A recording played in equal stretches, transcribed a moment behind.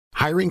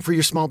Hiring for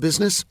your small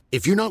business?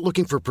 If you're not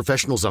looking for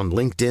professionals on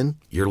LinkedIn,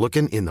 you're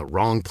looking in the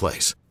wrong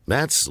place.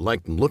 That's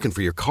like looking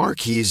for your car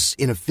keys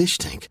in a fish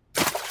tank.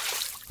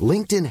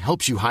 LinkedIn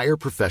helps you hire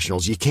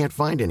professionals you can't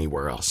find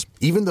anywhere else,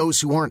 even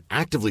those who aren't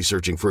actively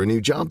searching for a new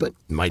job but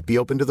might be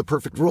open to the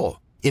perfect role.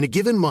 In a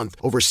given month,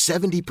 over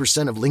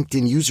 70% of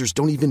LinkedIn users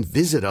don't even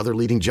visit other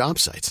leading job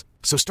sites.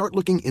 So start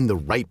looking in the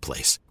right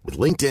place. With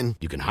LinkedIn,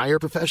 you can hire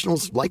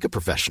professionals like a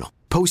professional.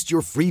 Post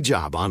your free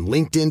job on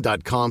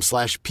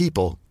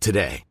linkedin.com/people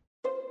today.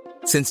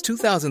 Since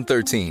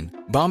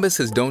 2013, Bombas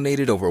has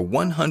donated over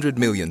 100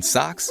 million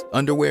socks,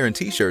 underwear, and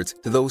T-shirts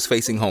to those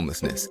facing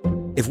homelessness.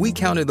 If we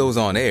counted those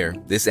on air,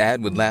 this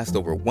ad would last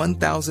over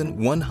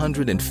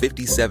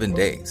 1,157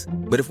 days.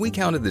 But if we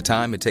counted the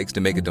time it takes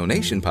to make a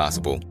donation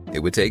possible, it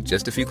would take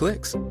just a few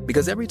clicks.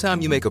 Because every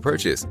time you make a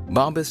purchase,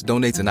 Bombas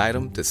donates an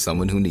item to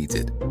someone who needs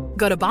it.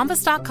 Go to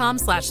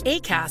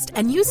bombas.com/ACAST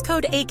and use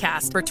code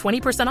ACAST for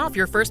 20% off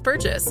your first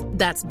purchase.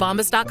 That's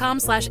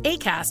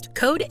bombas.com/ACAST,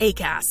 code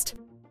ACAST.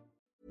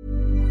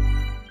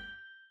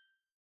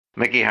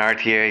 Mickey Hart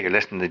here, you're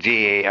listening to the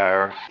GAA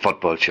Hour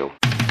Football Show.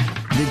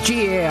 The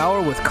GAA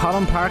Hour with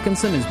Colin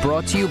Parkinson is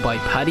brought to you by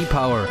Paddy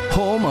Power,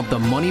 home of the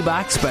Money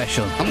Back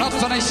Special. I'm not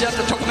finished yet,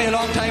 it took me a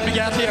long time to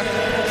get here.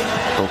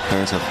 Both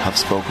players have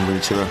spoken with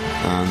each other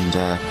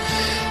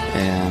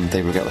and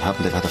they regret what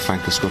happened. They've had a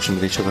frank discussion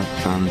with each other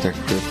and they're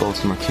both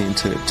of them are keen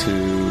to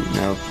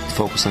now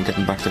focus on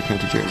getting back their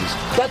county jerseys.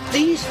 But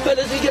these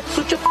fellas will get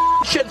such a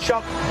shell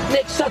shock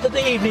next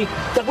Saturday evening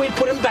that we'll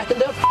put them back in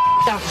their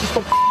asses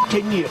for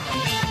 10 years.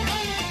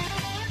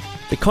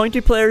 The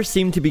county players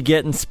seem to be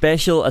getting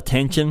special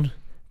attention.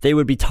 They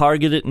would be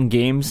targeted in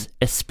games,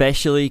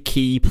 especially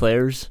key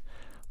players.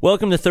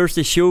 Welcome to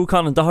Thursday's show.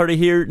 Conor Doherty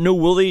here. No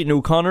Wooly,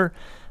 no Connor.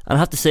 And I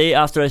have to say,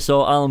 after I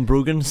saw Alan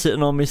Brogan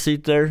sitting on my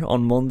seat there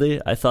on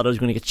Monday, I thought I was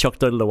going to get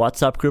chucked out of the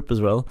WhatsApp group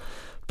as well.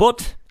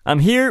 But I'm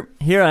here.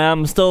 Here I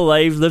am, still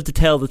alive, live to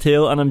tell the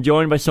tale, and I'm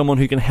joined by someone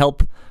who can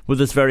help with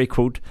this very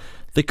quote.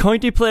 The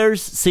county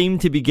players seem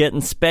to be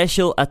getting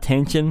special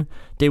attention.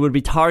 They would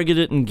be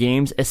targeted in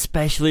games,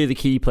 especially the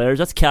key players.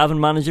 That's Cavan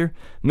manager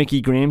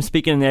Mickey Graham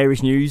speaking in the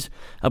Irish News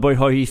about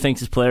how he thinks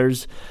his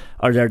players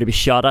are there to be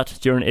shot at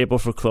during April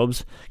for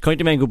clubs.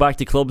 County men go back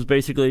to clubs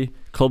basically.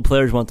 Club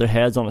players want their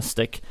heads on a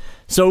stick.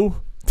 So,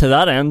 to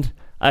that end,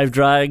 I've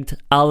dragged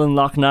Alan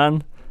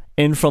Loughnane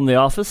in from the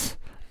office.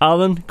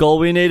 Alan,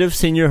 Galway native,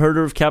 senior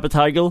herder of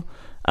Capitagal,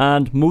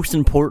 and most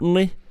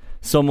importantly,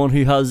 someone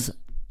who has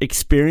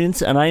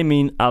experience, and I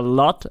mean a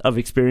lot of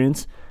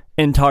experience,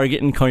 in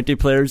targeting county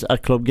players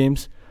at club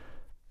games.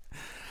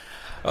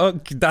 Oh,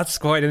 that's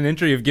quite an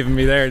intro you've given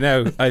me there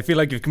now. I feel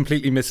like you've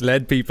completely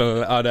misled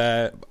people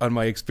on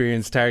my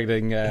experience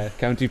targeting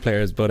county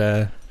players,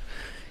 but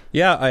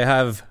yeah, I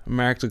have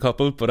marked a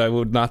couple, but I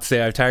would not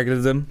say I've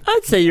targeted them.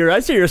 I'd say you're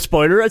a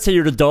spoiler. I'd say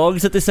you're the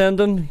dogs that they send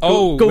in.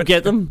 Go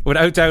get them.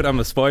 Without doubt, I'm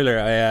a spoiler.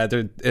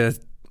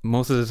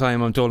 Most of the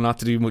time I'm told not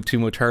to do too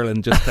much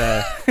hurling, just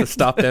to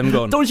stop them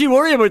going. Don't you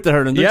worry about the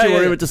hurling. Don't you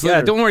worry about the sliotar.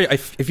 Yeah, don't worry.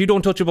 If you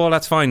don't touch a ball,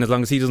 that's fine, as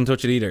long as he doesn't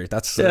touch it either.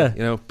 That's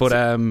But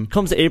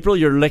comes to April,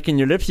 you're licking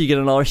your lips. You get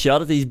another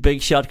shot at these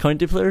big shot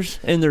county players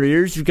in their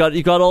ears. You've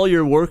got all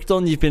your work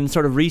done. You've been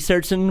sort of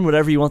researching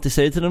whatever you want to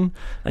say to them,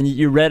 and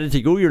you're ready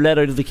to go. You're let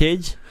out of the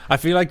cage. I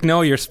feel like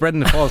you're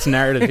spreading a false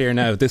narrative here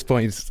now at this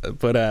point.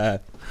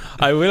 But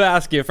I will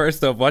ask you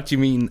first off, what do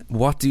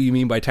you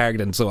mean by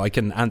targeting, so I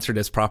can answer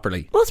this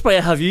properly? Well, that's why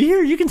I have you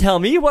here. You can tell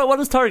me what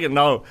is targeting.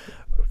 No,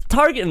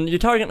 you're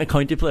targeting a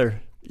county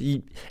player.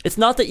 It's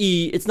not that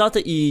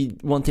you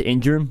want to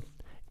injure him.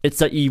 It's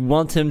that you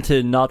want him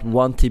to not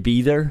want to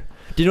be there.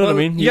 Do you know what I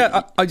mean?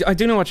 Yeah, I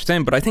do know what you're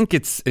saying, but I think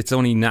it's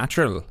only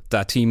natural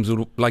that teams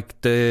would, like,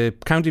 the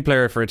county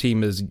player for a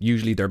team is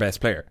usually their best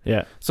player.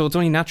 Yeah. So it's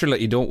only natural that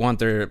you don't want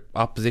their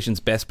opposition's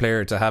best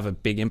player to have a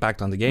big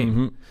impact on the game.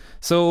 Mm-hmm.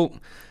 So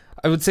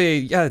I would say,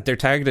 yeah, they're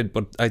targeted,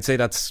 but I'd say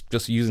that's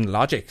just using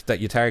logic, that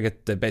you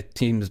target the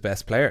team's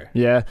best player.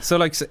 Yeah. So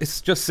like,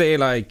 it's just say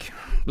like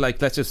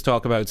let's just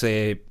talk about,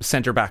 say,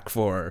 centre back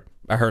for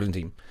a hurling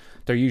team.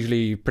 They're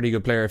usually a pretty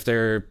good player. If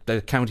they're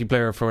the county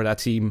player for that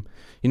team,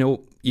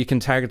 you can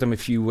target them a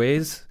few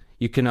ways.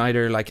 You can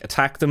either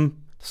attack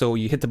them, so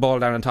you hit the ball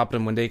down on top of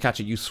them. When they catch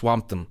it, you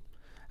swamp them.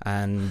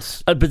 And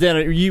but then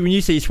when you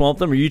say swamp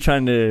them, are you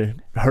trying to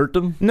hurt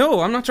them?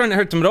 No, I'm not trying to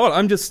hurt them at all.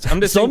 I'm just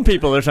some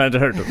people are trying to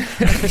hurt them.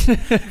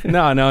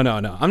 No.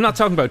 I'm not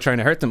talking about trying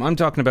to hurt them. I'm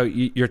talking about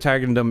you're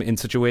targeting them in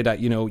such a way that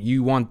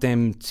you want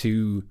them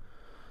to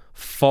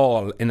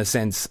fall, in a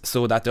sense,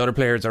 so that the other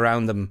players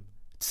around them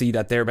see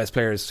that their best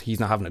players, he's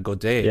not having a good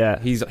day. Yeah,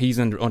 he's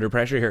under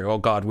pressure here. Oh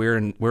God,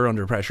 we're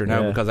under pressure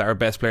now because our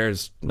best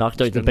players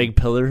knocked out the big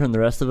pillar, and the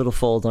rest of it'll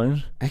fall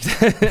down.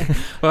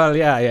 Well,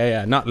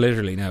 yeah, not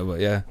literally now,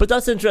 but yeah. But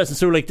that's interesting.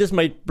 So this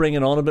might bring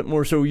it on a bit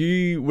more. So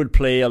you would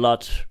play a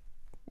lot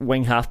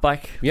wing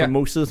halfback for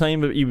most of the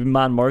time, but you would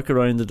man mark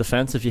around the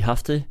defence if you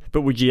have to.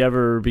 But would you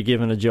ever be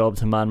given a job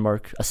to man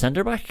mark a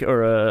centre back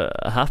or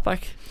a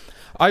halfback?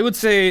 I would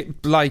say,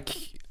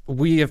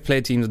 we have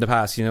played teams in the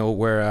past,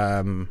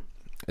 where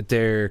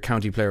their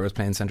county player was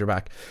playing centre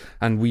back,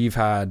 and we've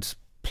had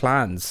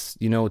plans,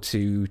 you know,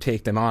 to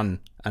take them on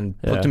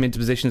and put them into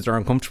positions they're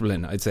uncomfortable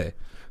in, I'd say.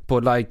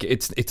 But like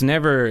it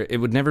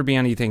would never be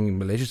anything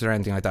malicious or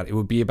anything like that. It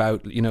would be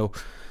about, you know,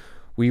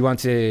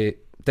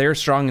 they're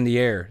strong in the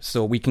air,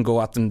 so we can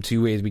go at them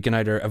two ways. We can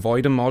either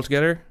avoid them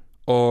altogether,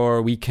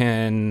 or we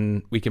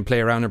can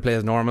play around and play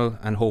as normal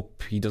and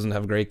hope he doesn't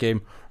have a great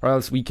game, or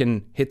else we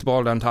can hit the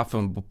ball down top of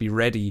him but be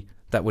ready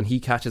that when he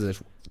catches it,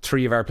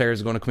 3 of our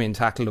players are going to come in and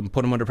tackle him,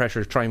 put him under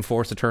pressure, try and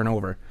force a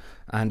turnover,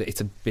 and it's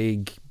a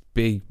big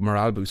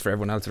morale boost for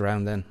everyone else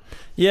around then.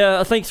 Yeah,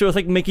 I think so. I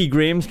think Mickey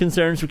Graham's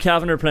concerned. So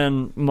Cavan are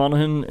playing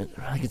Monaghan,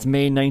 I think it's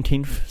May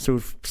 19th, so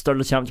we've started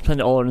the championship, playing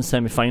the All-Ireland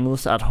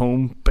semi-finalists at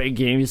home. Big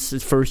game, it's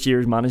his first year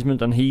as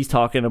management, and he's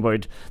talking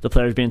about the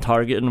players being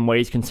targeted and why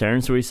he's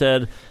concerned. So he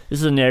said, this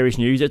is in the Irish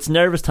News, it's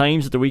nervous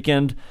times at the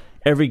weekend.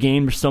 Every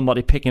game there's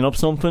somebody picking up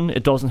something.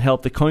 It doesn't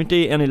help the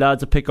county. Any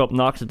lads that pick up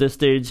knocks at this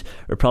stage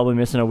are probably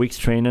missing a week's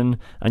training,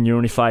 and you're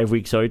only 5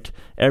 weeks out.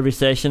 Every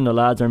session the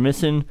lads are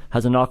missing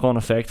has a knock-on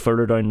effect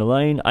further down the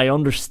line. I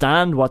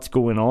understand what's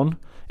going on.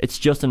 It's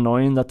just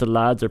annoying that the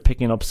lads are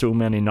picking up so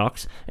many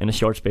knocks in a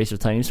short space of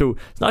time. So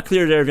it's not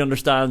clear there if he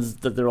understands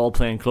that they're all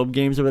playing club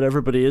games or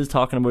whatever, but he is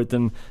talking about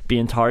them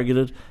being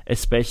targeted,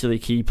 especially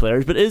key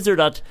players. But is there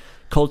that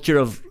culture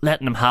of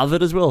letting them have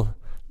it as well?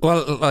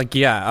 Well, like,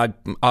 yeah,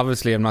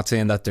 obviously I'm not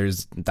saying that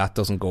that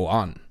doesn't go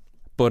on,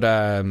 but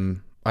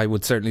I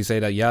would certainly say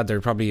that, yeah,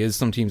 there probably is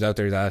some teams out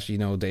there that, you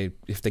know,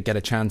 if they get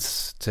a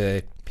chance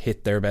to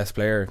hit their best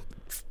player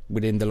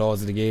within the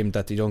laws of the game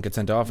that they don't get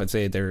sent off, I'd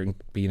say they're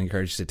being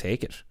encouraged to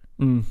take it.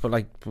 But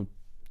like,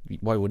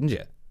 why wouldn't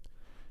you?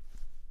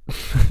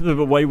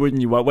 But why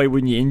wouldn't you? Why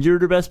wouldn't you injure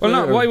the best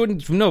player? Well,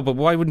 no, but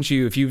why wouldn't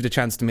you, if you have the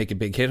chance to make a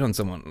big hit on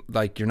someone,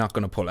 like, you're not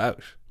going to pull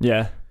out?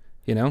 Yeah.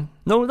 You know?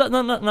 No,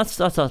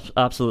 that's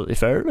absolutely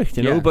fair, like,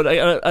 you know. But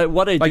I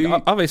what I do,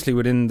 like, obviously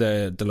within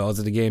the laws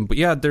of the game. But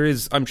yeah,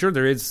 I'm sure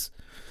there is.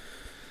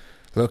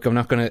 Look, I'm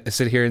not going to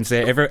sit here and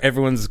say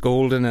everyone's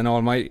golden and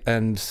all might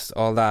and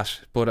all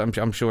that, but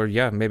I'm sure,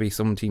 yeah, maybe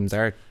some teams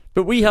are.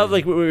 But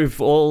we've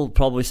all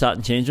probably sat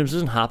in change rooms. It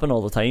doesn't happen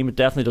all the time. It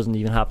definitely doesn't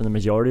even happen the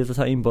majority of the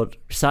time. But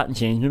sat in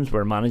change rooms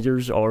where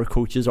managers or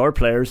coaches or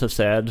players have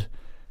said,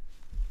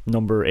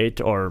 number 8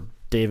 or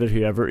David,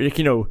 whoever, like,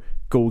 you know,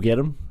 go get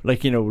him,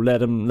 like, you know,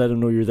 let him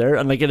know you're there.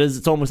 And like,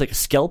 it's almost like a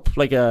scalp,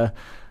 like a,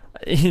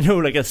 you know,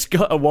 like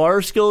a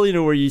war skill, you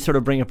know, where you sort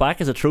of bring it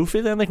back as a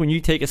trophy. Then, like, when you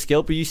take a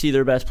scalp, or you see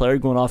their best player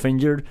going off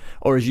injured,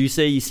 or as you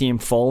say, you see him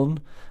falling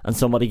and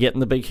somebody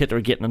getting the big hit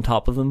or getting on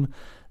top of them,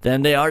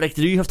 then they are like,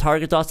 they do have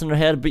target dots in their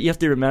head. But you have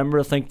to remember,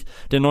 I think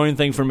the annoying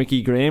thing for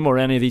Mickey Graham or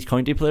any of these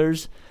county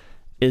players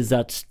is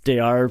that they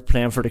are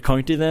playing for the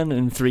county then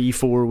in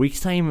 3-4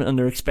 weeks time, and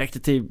they're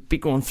expected to be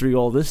going through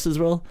all this as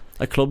well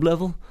at club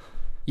level.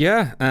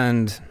 Yeah,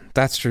 and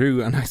that's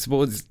true. And I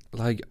suppose,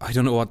 like, I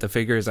don't know what the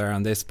figures are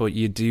on this, but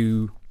you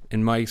do,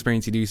 in my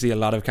experience, you do see a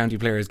lot of county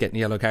players getting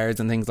yellow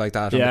cards and things like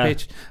that on the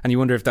pitch, and you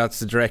wonder if that's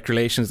the direct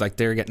relations, like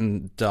they're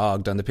getting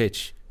dogged on the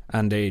pitch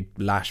and they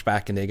lash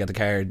back and they get a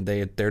card and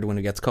they're the one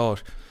who gets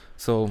caught.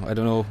 So I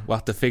don't know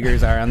what the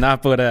figures are on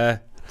that,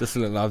 but just a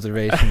little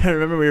observation. I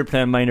remember we were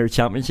playing minor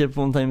championship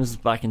one time, this was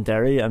back in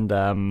Derry,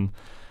 and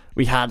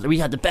we had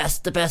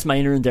the best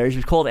minor in Derry. He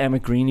was called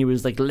Emmett Green. He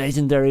was like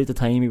legendary at the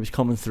time. He was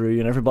coming through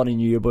and everybody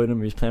knew about him.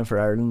 He was playing for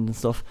Ireland and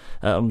stuff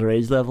at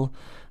underage level,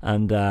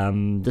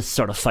 and this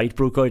sort of fight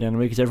broke out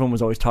anyway because everyone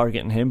was always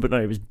targeting him. But no,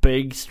 he was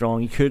big,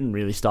 strong, you couldn't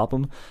really stop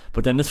him.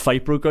 But then this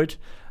fight broke out,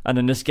 and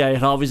then this guy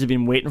had obviously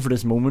been waiting for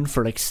this moment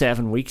for like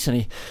 7 weeks,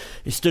 and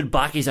he stood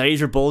back, his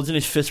eyes were bulging,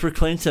 his fists were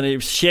clenched, and he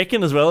was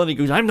shaking as well, and he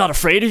goes, "I'm not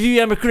afraid of you,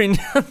 Emmett Green."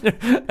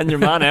 And your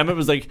man Emmett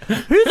was like,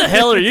 "Who the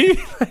hell are you?"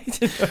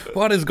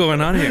 What is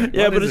going on here?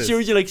 Yeah, but it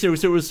shows you, like, so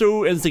it was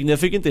so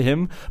insignificant to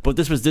him, but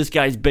this was this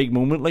guy's big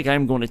moment. Like,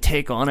 I'm going to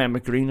take on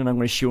Emmett Green and I'm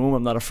going to show him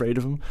I'm not afraid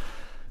of him.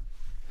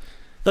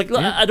 Like,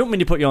 I don't mean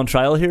to put you on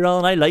trial here,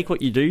 Alan. I like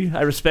what you do,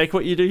 I respect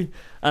what you do,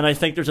 and I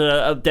think there's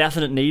a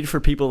definite need for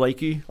people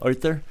like you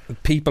out there.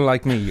 People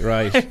like me,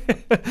 right?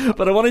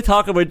 But I want to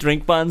talk about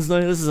drink bans now.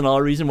 This is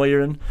another reason why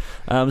you're in.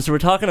 So we're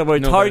talking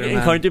about targeting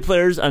county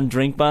players and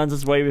drink bans.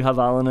 That's why we have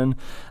Alan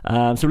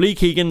in. So Lee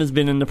Keegan has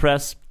been in the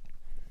press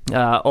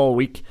all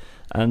week,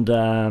 and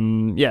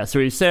so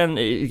he's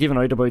giving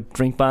out about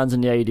drink bans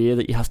and the idea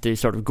that you have to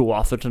sort of go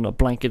off it in a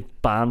blanket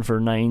ban for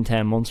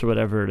 9-10 months or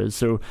whatever it is.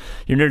 So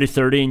you're nearly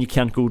 30 and you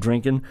can't go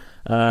drinking.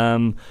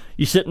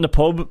 You sit in the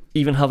pub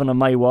even having a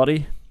Mai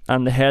Waddy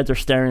and the heads are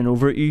staring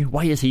over at you.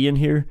 Why is he in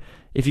here?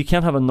 If you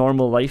can't have a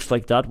normal life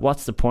like that,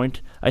 what's the point?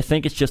 I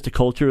think it's just a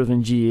culture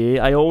within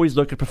GAA. I always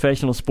look at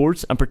professional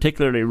sports, and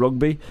particularly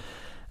rugby.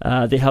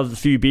 They have a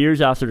few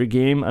beers after the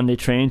game and they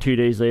train 2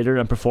 days later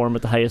and perform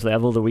at the highest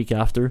level the week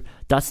after.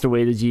 That's the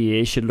way the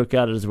GAA should look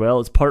at it as well.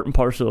 It's part and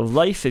parcel of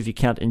life. If you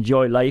can't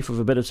enjoy life with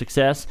a bit of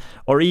success,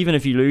 or even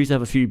if you lose,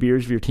 have a few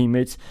beers with your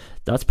teammates,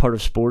 That's part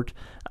of sport,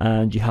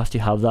 and you have to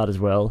have that as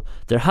well.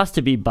 There has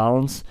to be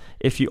balance.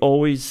 If you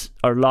always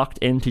are locked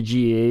into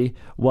GAA,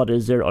 what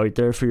is there out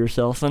there for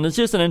yourself? And it's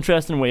just an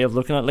interesting way of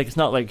looking at it. Like, it's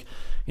not like,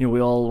 you know,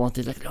 we all want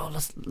to, like, oh,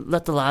 let's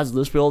let the lads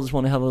loose. We all just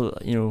want to have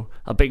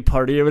a big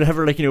party or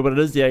whatever, like, you know. But it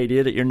is the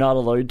idea that you're not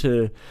allowed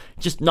to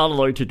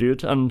do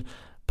it. And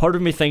part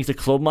of me thinks the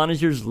club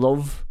managers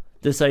love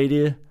this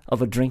idea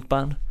of a drink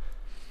ban.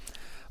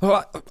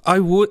 Well,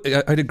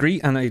 I'd agree,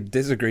 and I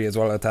disagree as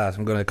well at that.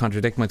 I'm going to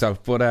contradict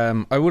myself, but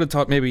I would have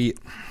thought maybe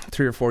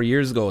 3 or 4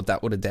 years ago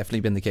that would have definitely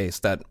been the case,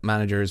 that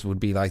managers would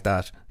be like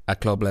that at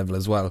club level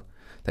as well,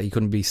 that you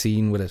couldn't be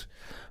seen with it.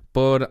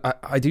 But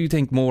I do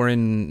think more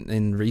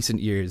in recent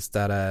years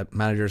that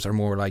managers are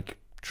more like,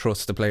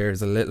 trust the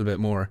players a little bit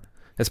more,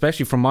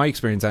 especially from my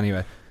experience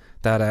anyway,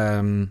 that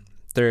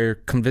they're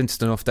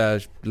convinced enough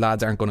that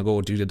lads aren't going to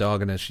go do the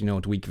dog in it, you know,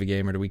 the week of a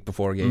game or the week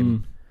before a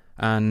game.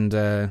 And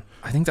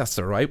I think that's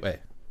the right way.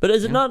 But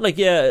is it not like,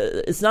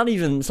 it's not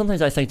even,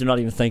 sometimes I think they're not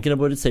even thinking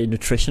about it, say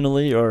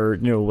nutritionally or,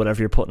 you know,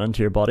 whatever you're putting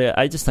into your body.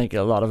 I just think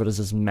a lot of it is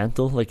just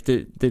mental. Like,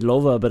 they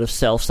love a bit of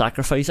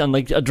self-sacrifice, and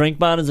like a drink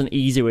ban is an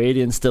easy way to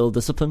instill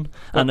discipline,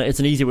 and it's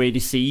an easy way to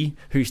see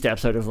who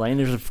steps out of line.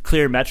 There's a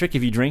clear metric: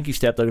 if you drink, you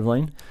stepped out of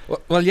line.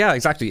 Well, yeah,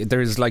 exactly.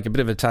 There's like a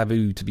bit of a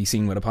taboo to be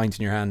seen with a pint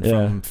in your hand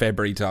from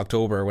February to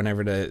October,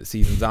 whenever the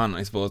season's on,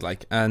 I suppose.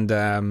 Like,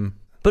 and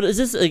but is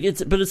this like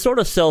it's sort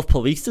of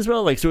self-policed as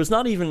well? Like, so it's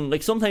not even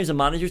like, sometimes the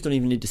managers don't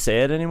even need to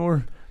say it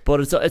anymore. But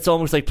it's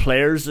almost like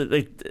players,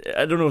 like,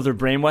 I don't know if they're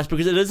brainwashed,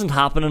 because it isn't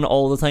happening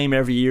all the time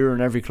every year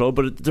in every club.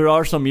 But there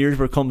are some years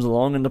where it comes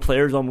along and the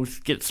players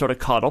almost get sort of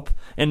caught up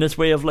in this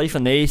way of life,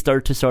 and they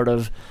start to sort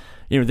of,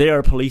 you know, they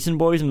are policing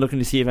boys and looking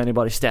to see if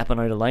anybody's stepping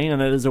out of line,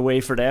 and it is a way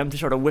for them to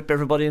sort of whip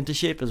everybody into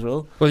shape as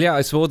well. Well, yeah,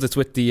 I suppose it's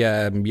with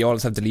the you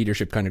always have the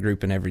leadership kind of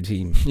group in every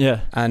team.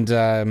 Yeah. And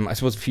I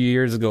suppose a few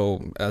years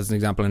ago, as an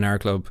example, in our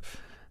club,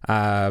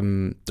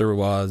 there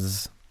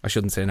was, I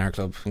shouldn't say in our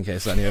club in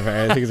case any of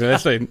our things are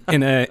listening,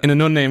 in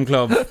an unnamed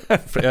club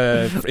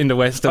in the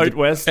west, out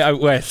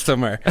west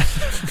somewhere.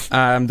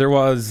 There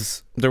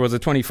was a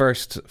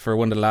 21st for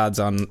one of the lads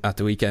on at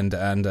the weekend,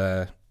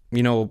 and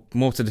you know,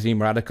 most of the team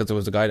were at it because there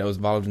was a guy that was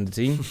involved in the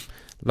team.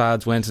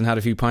 Lads went and had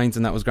a few pints,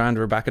 and that was grand.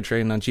 We're back at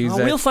training on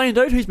Tuesday. We'll find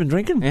out who's been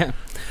drinking. Yeah,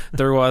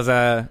 there was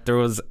a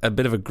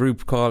bit of a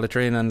group call at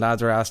training, and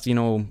lads were asked, you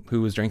know,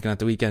 who was drinking at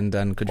the weekend,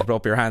 and could you put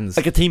up your hands?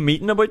 Like a team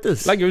meeting about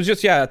this? Like, it was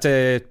just, at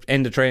the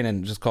end of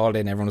training, just called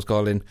in. Everyone was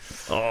called in.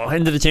 Oh,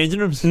 into the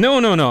changing rooms? No,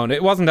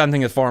 it wasn't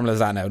anything as formal as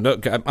that. Now,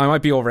 look, I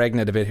might be over-egging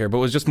it a bit here, but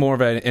it was just more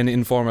of an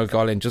informal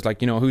call in, just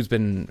like, you know, who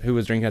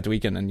was drinking at the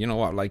weekend, and you know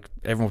what, like,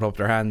 everyone put up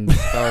their hands.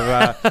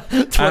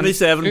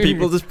 27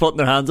 people just putting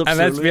their hands up. And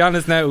let's be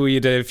honest now, we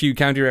had a few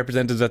county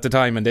representatives at the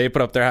time, and they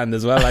put up their hand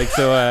as well. Like,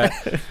 so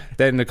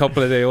then a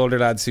couple of the older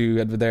lads who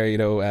had been there, you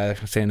know,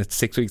 saying it's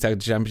 6 weeks out of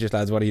the championship,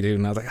 lads, what are you doing?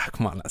 And I was like,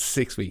 come on, that's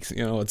 6 weeks.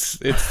 You know, it's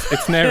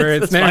never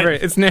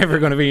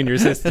going to be in your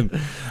system.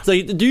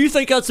 So, do you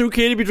think that's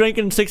okay to be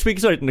drinking 6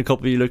 weeks out, and a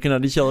couple of you looking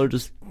at each other,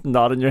 just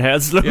nodding your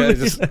heads slowly? Yeah,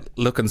 just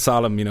looking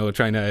solemn, you know,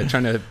 trying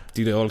to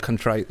do the old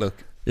contrite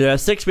look. Yeah,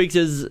 6 weeks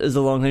is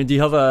a long time. Do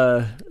you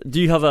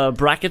have a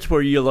bracket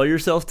where you allow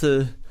yourself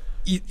to?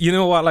 You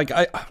know what, like,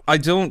 I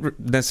don't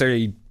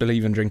necessarily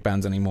believe in drink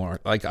bans anymore.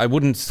 Like, I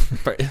wouldn't.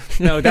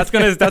 No, that's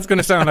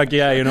gonna sound like,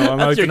 yeah, you know, I'm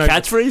that's out. Your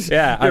catchphrase.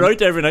 Yeah, you're out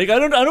every night. I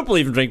don't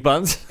believe in drink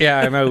bans.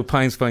 Yeah, I'm out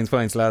pints,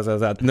 lads. How's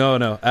that?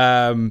 No.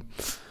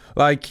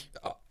 Like,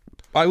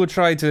 I would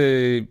try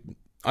to.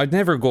 I'd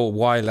never go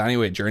wild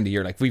anyway during the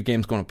year. Like, if we've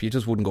games going up, you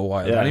just wouldn't go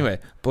wild anyway.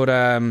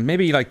 But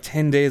maybe like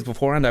 10 days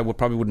beforehand, I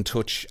wouldn't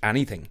touch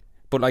anything.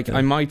 But like,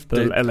 I might.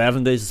 But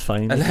 11 days is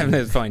fine. 11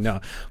 days is fine.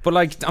 No, but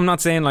like, I'm not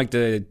saying like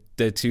the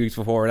 2 weeks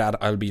before that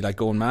I'll be like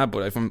going mad.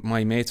 But if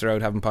my mates are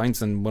out having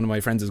pints and one of my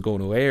friends is going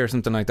away or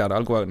something like that,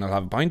 I'll go out and I'll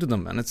have a pint with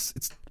them. And it's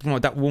you know,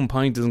 that one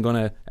pint isn't going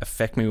to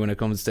affect me when it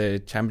comes to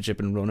championship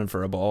and running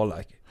for a ball.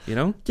 Like, you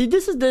know. See,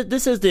 this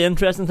is the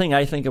interesting thing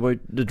I think about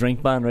the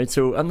drink ban, right?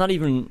 So I'm not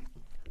even.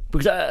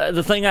 Because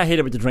the thing I hate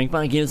about the drink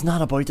ban, again, it's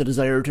not about the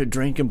desire to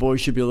drink and boys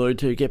should be allowed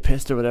to get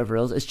pissed or whatever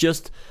else. It's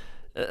just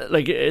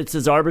like, it's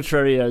as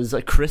arbitrary as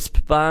a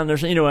crisp ban or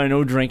something. You know, I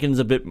know drinking's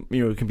a bit,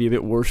 you know, it can be a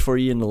bit worse for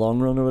you in the long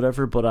run or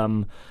whatever, but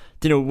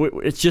you know,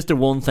 it's just the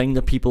one thing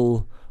that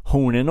people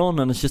hone in on,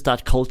 and it's just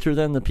that culture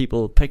then that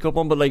people pick up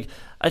on. But like,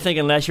 I think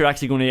unless you're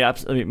actually going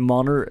to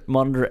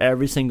monitor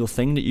every single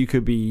thing that you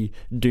could be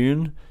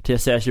doing to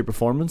assess your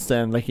performance,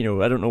 then, like, you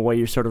know, I don't know why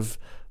you're sort of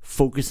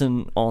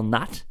focusing on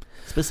that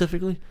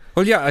specifically.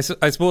 Well, yeah, I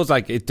suppose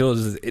like it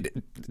does.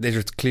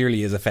 There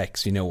clearly is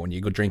effects. You know, when you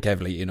go drink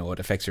heavily, you know,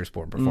 it affects your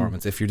sport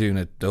performance if you're doing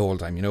it the whole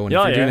time. You know, and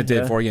if you're doing it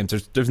the 4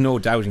 games, there's no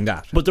doubting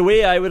that. But the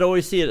way I would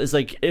always see it is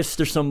like, if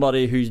there's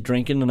somebody who's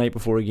drinking the night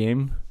before a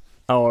game,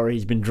 or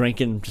he's been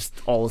drinking just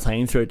all the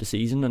time throughout the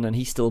season, and then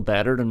he's still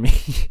better than me.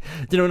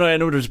 You know, I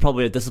know there's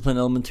probably a discipline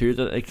element to it,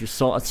 that like, at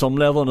some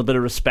level, and a bit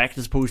of respect,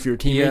 I suppose, for your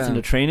teammates and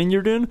the training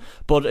you're doing.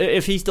 But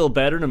if he's still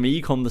better than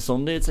me come the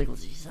Sunday, it's like, well,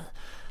 geez,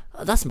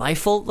 that's my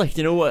fault. Like,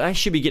 you know, I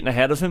should be getting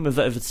ahead of him if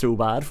it's so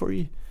bad for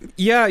you.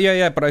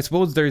 Yeah. But I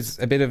suppose there's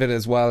a bit of it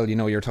as well. You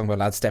know, you're talking about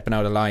lads stepping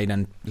out of line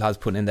and lads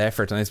putting in the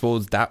effort, and I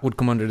suppose that would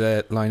come under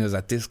the line is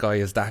that this guy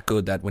is that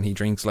good that when he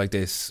drinks like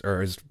this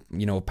or is,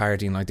 you know,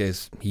 partying like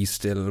this, he's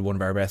still one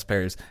of our best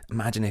players.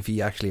 Imagine if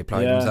he actually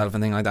applied himself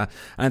and thing like that.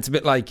 And it's a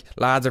bit like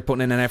lads are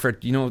putting in an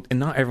effort, you know, and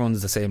not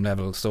everyone's the same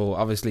level. So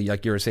obviously,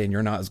 like you were saying,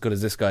 you're not as good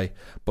as this guy,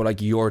 but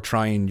like you're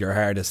trying your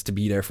hardest to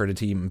be there for the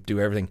team, do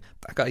everything.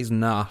 That guy's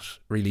not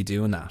really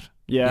doing that.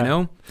 Yeah. You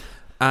know?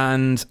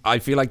 And I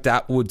feel like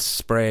that would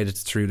spread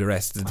through the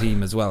rest of the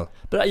team as well.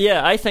 But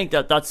I think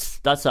that's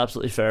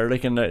absolutely fair.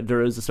 Like, and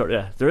there is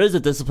a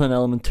discipline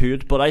element to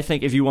it. But I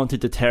think if you want to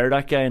deter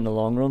that guy in the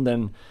long run,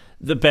 then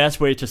the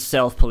best way to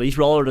self-police,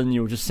 rather than,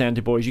 you know, just saying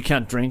to boys, you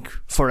can't drink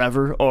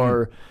forever,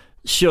 or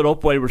shut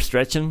up while we're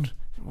stretching.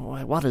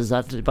 What is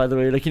that, by the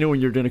way? Like, you know, when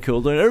you're doing a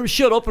cool down, or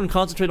shut up and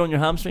concentrate on your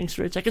hamstring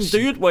stretch. I can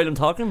do it while I'm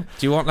talking.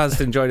 Do you want lads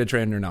to enjoy the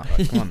training or not?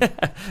 Like, come on.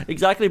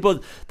 Exactly.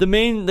 But the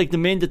main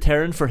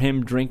deterrent for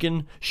him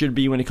drinking should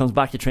be when he comes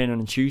back to training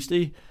on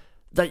Tuesday,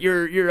 that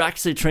you're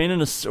actually training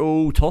is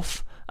so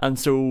tough. And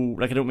so,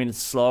 like, I don't mean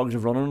it's slogs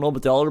of running and all,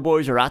 but the other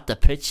boys are at the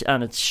pitch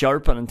and it's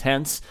sharp and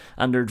intense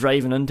and they're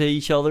driving into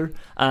each other.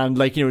 And,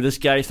 like, you know, this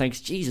guy thinks,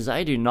 Jesus,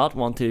 I do not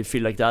want to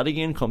feel like that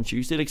again come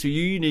Tuesday. Like, so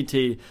you need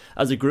to,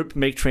 as a group,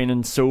 make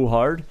training so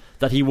hard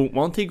that he won't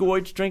want to go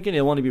out drinking.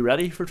 He'll want to be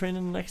ready for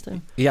training the next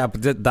time. Yeah,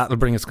 but that'll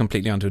bring us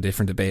completely onto a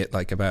different debate,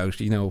 like about,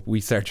 you know,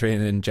 we start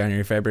training in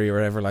January, February or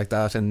whatever like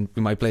that, and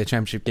we might play a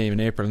championship game in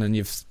April and then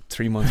you've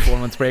 3 months, 4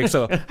 months break.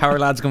 So how are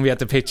lads going to be at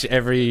the pitch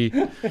every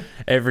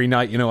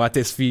night, you know, at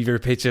this fever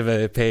pitch of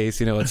a pace?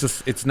 You know,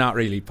 it's not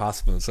really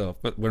possible. So,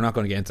 but we're not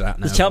going to get into that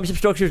now. The championship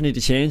structures need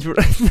to change.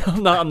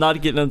 I'm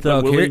not getting into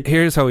that. Look,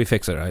 here's how we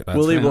fix it, right?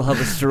 Willie will have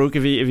a stroke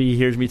if he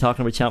hears me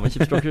talking about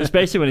championship structures,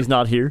 especially when he's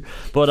not here.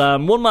 But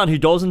one man who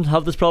doesn't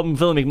have this problem,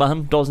 Phil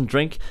McMahon, doesn't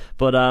drink,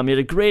 but he had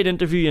a great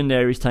interview in the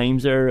Irish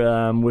Times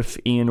there with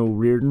Ian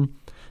O'Riordan,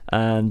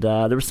 and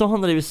there was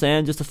something that he was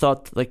saying, just a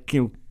thought, like,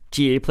 you know,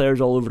 GA players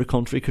all over the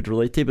country could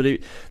relate to, but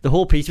the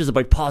whole piece was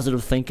about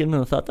positive thinking,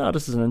 and I thought,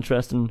 this is an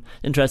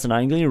interesting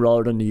angle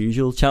rather than the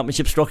usual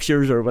championship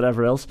structures or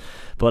whatever else.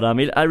 But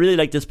I really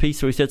like this piece.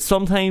 So he said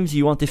sometimes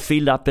you want to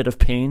feel that bit of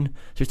pain.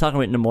 So he's talking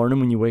about in the morning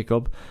when you wake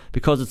up,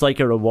 because it's like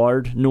a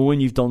reward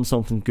knowing you've done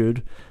something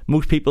good.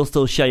 Most people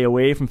still shy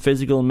away from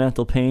physical and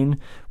mental pain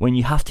when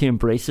you have to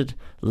embrace it,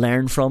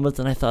 learn from it,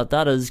 and I thought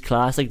that is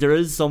class. Like, there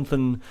is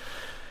something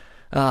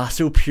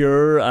so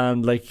pure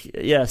and, like,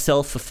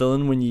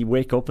 self-fulfilling when you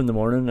wake up in the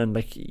morning and,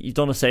 like, you've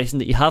done a session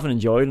that you haven't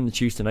enjoyed on the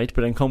Tuesday night,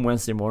 but then come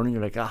Wednesday morning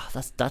you're like,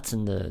 that's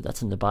in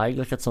the bag,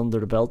 like, that's under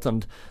the belt,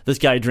 and this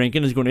guy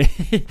drinking is going to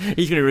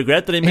he's going to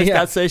regret that he missed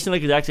that session.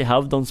 Like, he actually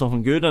have done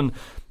something good. And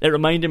it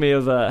reminded me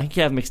of I think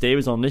Kevin McStay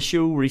was on this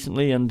show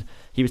recently, and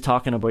he was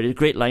talking about a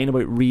great line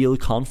about real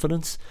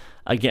confidence,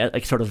 again,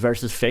 like, sort of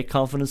versus fake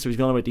confidence. So he's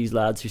going about these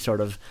lads who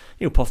sort of,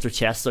 you know, puff their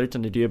chests out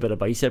and they do a bit of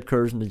bicep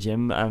curls in the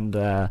gym, and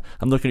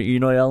I'm looking at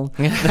you now, Alan.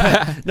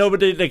 No, but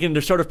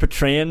they're sort of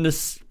portraying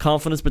this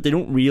confidence, but they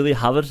don't really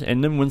have it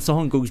in them. When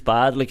something goes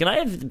bad, like, and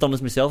I've done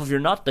this myself, if you're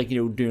not, like,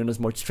 you know, doing as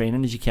much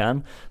training as you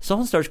can,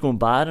 something starts going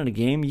bad in a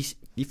game,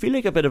 you feel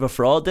like a bit of a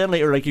fraud then,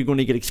 like, or like you're going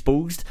to get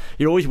exposed.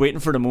 You're always waiting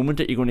for the moment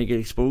that you're going to get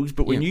exposed,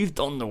 but when you've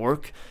done the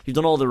work, you've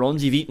done all the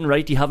runs, you've eaten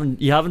right, you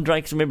haven't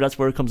drank, so maybe that's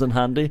where it comes in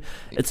handy.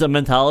 It's a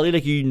mentality,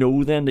 like, you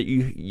know then that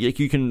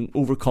you can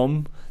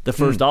overcome the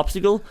first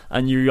obstacle,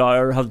 and you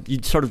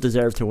sort of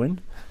deserve to win.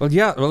 Well,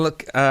 yeah. Well,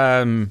 look,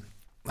 I'm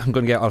going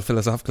to get all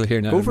philosophical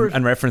here now. I'm going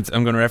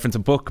to reference a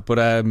book, but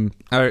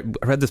I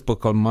read this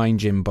book called Mind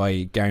Gym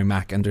by Gary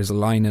Mack, and there's a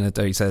line in it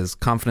that he says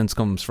confidence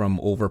comes from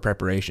over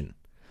preparation.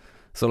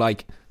 So,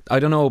 like, I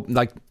don't know,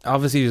 like,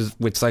 obviously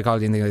with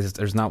psychology and things,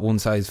 there's not one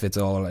size fits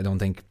all. I don't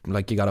think,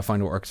 like, you got to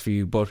find what works for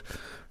you. But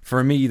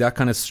for me, that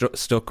kind of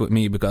stuck with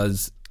me,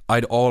 because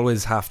I'd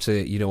always have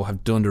to, you know,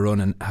 have done the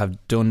run and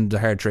have done the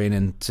hard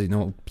training to, you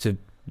know, to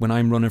when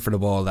I'm running for the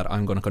ball, that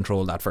I'm going to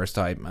control that first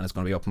time and it's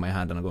going to be up in my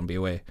hand and I'm going to be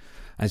away.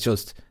 And it's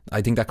just,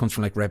 I think that comes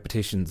from, like,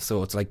 repetitions.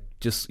 So it's like,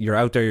 just, you're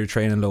out there, you're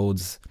training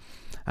loads,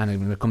 and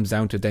when it comes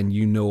down to it, then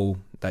you know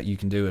that you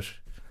can do it.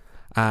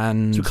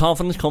 And so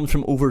confidence comes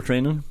from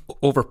overtraining,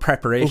 over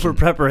preparation.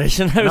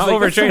 I was not like,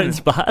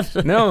 overtraining. That sounds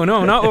bad. No,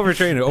 not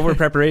overtraining. Over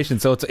preparation.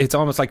 So it's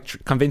almost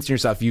like convincing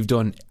yourself you've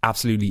done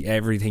absolutely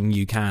everything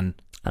you can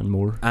and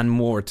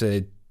more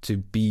to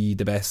be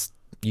the best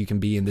you can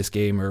be in this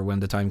game, or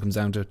when the time comes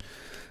down to it.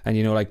 And,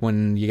 you know, like,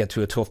 when you get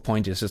to a tough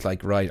point, it's just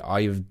like, right,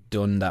 I've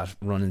done that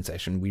running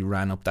session, we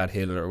ran up that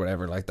hill or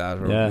whatever like that,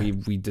 or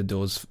we did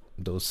those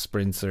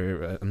sprints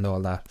and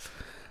all that.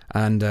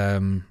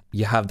 And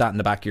you have that in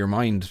the back of your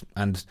mind.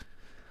 And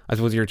I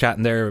suppose you're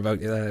chatting there about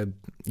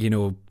you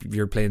know,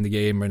 you're playing the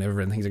game whenever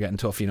and things are getting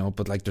tough, you know,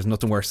 but, like, there's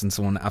nothing worse than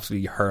someone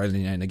absolutely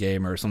hurling you in a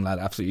game, or some lad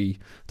absolutely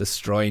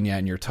destroying you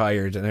and you're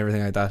tired and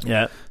everything like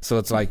that. So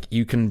it's like,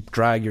 you can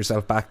drag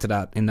yourself back to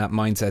that, in that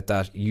mindset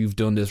that you've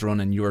done this run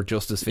and you're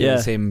just as fit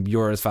as him,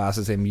 you're as fast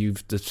as him,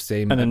 you've the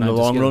same, and in the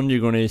long run you're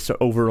going to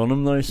overrun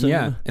him now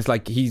soon. It's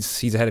like,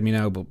 he's ahead of me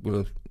now,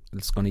 but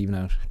it's going to even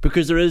out.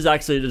 Because there's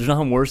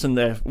nothing worse than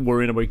the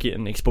worrying about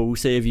getting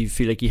exposed, say, if you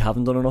feel like you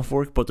haven't done enough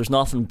work, but there's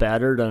nothing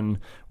better than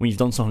when you've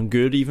done something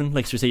good. Even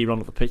like, so say you run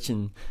up the pitch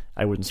and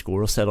I wouldn't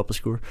score, I'll set up a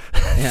score,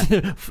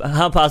 hand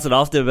pass it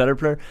off to a better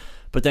player,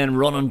 but then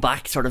running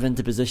back sort of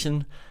into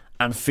position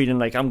and feeling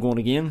like I'm going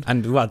again.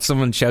 And what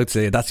someone shouts,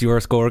 that's your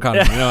score,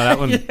 Colin. You know that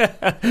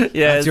one.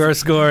 That's your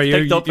score.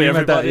 Picked up by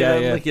everybody.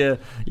 Yeah.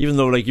 Even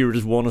though like you were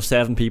just one of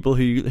 7 people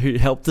who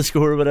helped the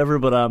score or whatever,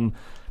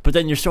 but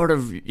then you're sort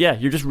of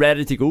you're just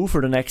ready to go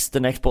for the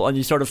next ball, and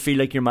you sort of feel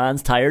like your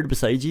man's tired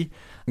beside you,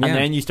 and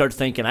then you start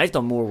thinking, I've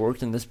done more work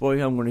than this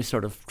boy, I'm going to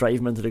sort of drive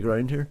him into the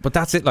ground here. But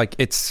that's it, like,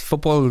 it's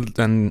football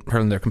and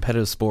hurling, they're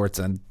competitive sports,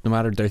 and no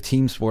matter they're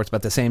team sports, but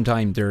at the same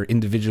time they're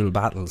individual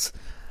battles.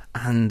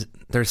 And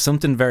there's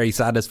something very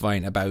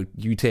satisfying about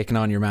you taking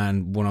on your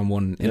man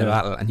one-on-one in a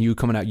battle, and you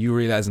coming out, you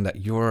realising that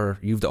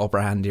you've the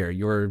upper hand here,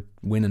 you're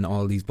winning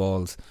all these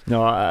balls.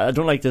 No, I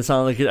don't like this. I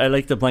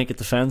like the blanket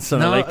defence,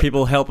 and I like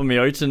people helping me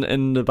out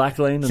in the back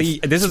line. See,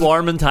 this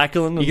swarming,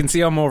 tackling. You can see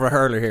I'm more of a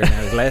hurler here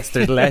now.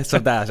 There's less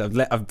of that.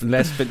 I've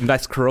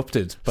less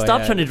corrupted.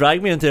 Stop trying to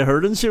drag me into a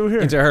hurling show here.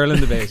 Into a hurling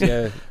debate,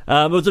 yeah.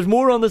 But there's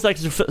more on this.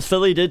 Actually,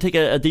 Philly did take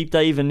a deep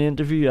dive in the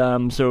interview.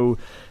 So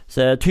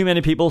too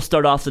many people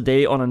start off the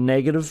day on a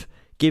negative,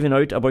 giving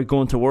out about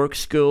going to work,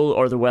 school,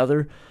 or the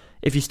weather.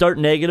 If you start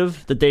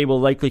negative, the day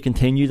will likely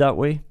continue that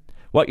way.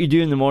 What you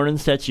do in the morning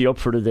sets you up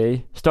for the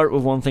day. Start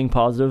with one thing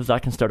positive,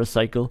 that can start a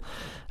cycle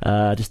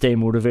to stay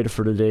motivated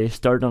for the day.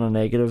 Start on a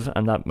negative,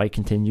 and that might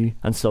continue,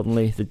 and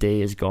suddenly the day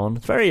is gone.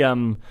 It's very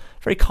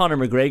Conor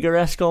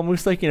McGregor-esque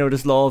almost, like,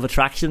 this law of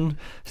attraction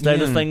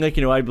style of thing. Like,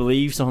 I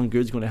believe something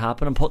good's going to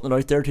happen. I'm putting it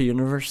out there to the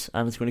universe,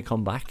 and it's going to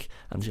come back,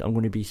 and I'm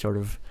going to be sort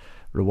of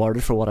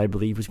rewarded for what I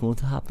believe is going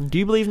to happen. Do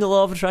you believe in the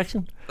law of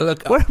attraction?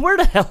 Look, where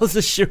the hell is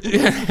this show?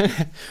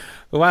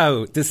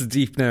 Wow, this is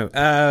deep now.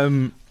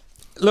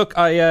 Look,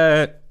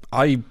 I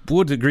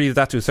would agree with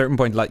that to a certain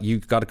point. Like,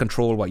 you've got to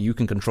control what you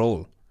can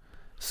control.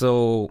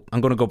 So I'm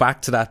going to go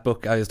back to that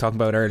book I was talking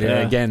about earlier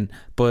again.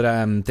 But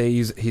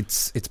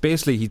it's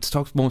basically, he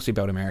talks mostly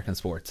about American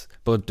sports.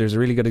 But there's a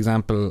really good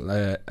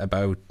example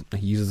about,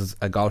 he uses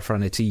a golfer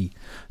on a tee.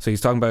 So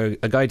he's talking about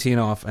a guy teeing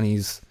off, and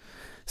he's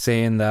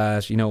saying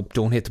that,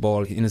 don't hit the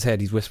ball. In his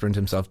head, he's whispering to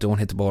himself, don't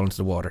hit the ball into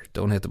the water,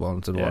 don't hit the ball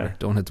into the water,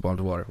 don't hit the ball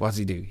into the water. What does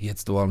he do? He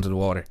hits the ball into the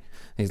water. And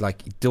he's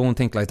like, don't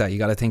think like that. You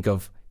got to think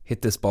of,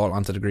 hit this ball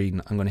onto the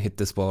green, I'm going to hit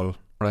this ball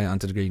right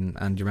onto the green,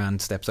 and your man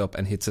steps up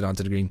and hits it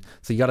onto the green.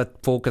 So you got to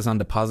focus on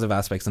the positive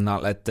aspects and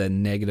not let the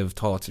negative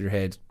thoughts in your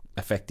head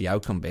affect the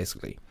outcome,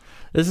 basically.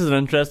 This is an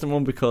interesting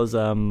one because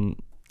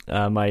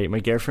my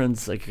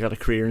girlfriend's got a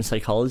career in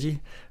psychology,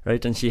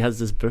 right? And she has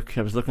this book.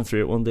 I was looking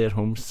through it one day at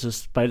home. It's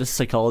just by this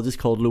psychologist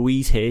called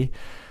Louise Hay,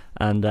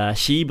 and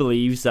she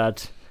believes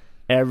that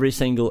every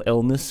single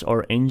illness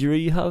or injury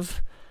you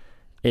have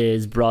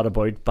is brought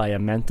about by a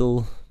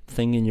mental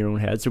thing in your own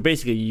head. So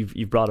basically,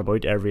 you've brought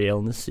about every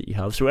illness that you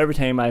have. So every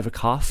time I have a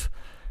cough,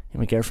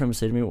 my girlfriend would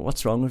say to me,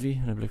 what's wrong with you?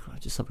 And I'd be like, I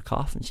just have a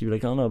cough. And she'd be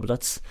like, oh no,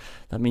 but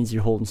that means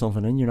you're holding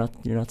something in. You're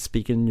not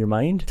speaking your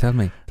mind. Tell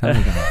me.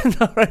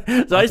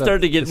 Right. So I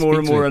started to get more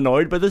and more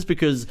annoyed by this,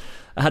 because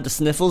I had the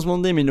sniffles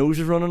one day, my nose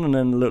was running, and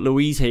then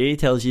Louise Hay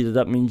tells you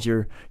that means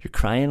you're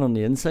crying on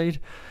the inside.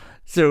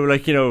 So I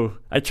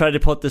tried to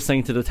put this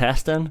thing to the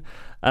test then,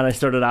 and I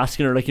started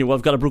asking her, well,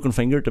 I've got a broken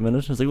finger at the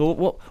minute. I was like,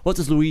 well, what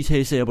does Louise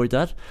Hay say about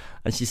that?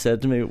 And she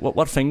said to me,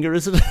 what finger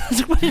is it? I was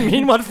like, what do you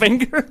mean, what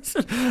finger is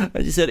it?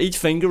 And she said, each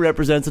finger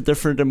represents a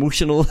different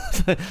emotional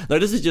now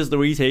this is just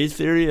Louise Hay's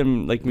theory,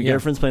 and my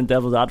girlfriend's playing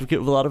devil's advocate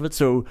with a lot of it.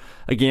 So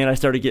again, I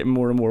started getting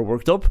more and more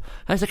worked up.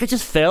 I was like, I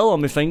just fell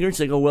on my finger. And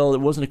she's like, oh well,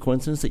 it wasn't a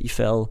coincidence that you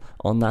fell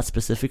on that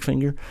specific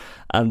finger.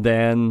 And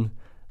then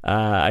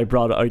I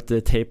brought out the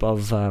tape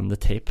of I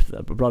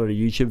brought out a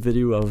YouTube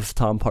video of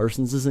Tom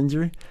Parsons'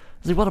 injury.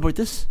 I was like, what about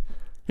this?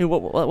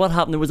 What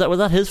happened? Was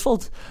that his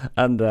fault?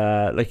 And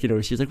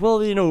she's like, well,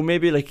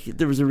 maybe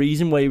there was a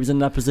reason why he was in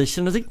that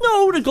position. I was like,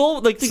 no, the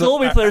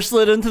goalie player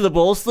slid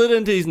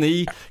into his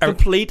knee.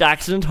 Complete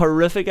accident,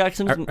 horrific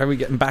accident. Are we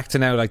getting back to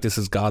now this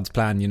is God's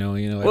plan?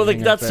 Well,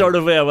 that's sort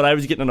of what I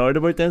was getting annoyed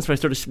about then. So I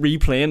started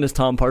replaying this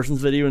Tom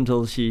Parsons video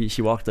until she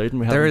walked out,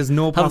 and there is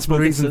no possible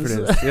reason for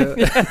this.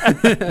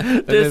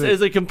 Yeah. This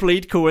is a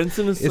complete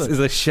coincidence. This is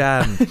a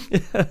sham.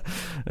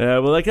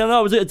 Well,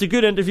 it's a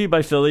good interview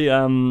by Philly.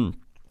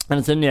 And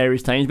it's in the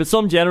Irish Times. But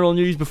some general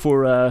news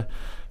before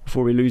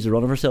we lose the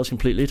run of ourselves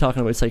completely,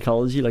 talking about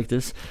psychology like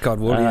this. God,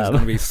 Woody is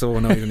going to be so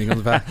annoyed when he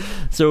comes back.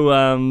 So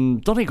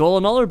Donegal,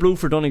 another blow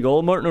for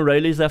Donegal. Martin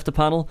O'Reilly's left the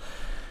panel,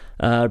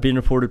 being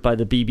reported by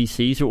the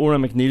BBC. So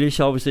Oran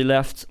McNeilish obviously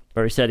left,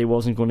 or he said he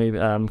wasn't going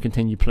to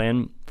continue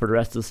playing for the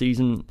rest of the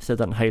season. He said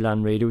that on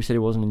Highland Radio. He said he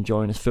wasn't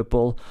enjoying his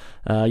football.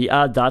 You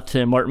add that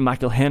to Martin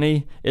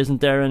McElhenney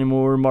isn't there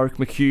anymore. Mark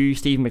McHugh,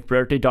 Stephen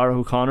McBurty, Dara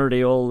O'Connor,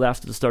 they all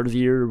left at the start of the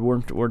year,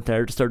 weren't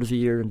there at the start of the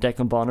year, and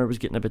Declan Bonner was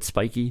getting a bit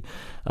spiky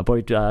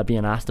about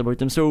being asked about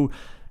them. So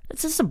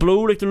it's just a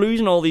blow. They're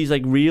losing all these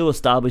real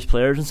established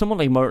players, and someone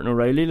like Martin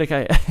O'Reilly.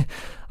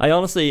 I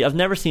honestly, I've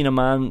never seen a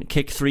man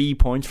kick 3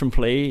 points from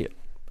play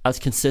as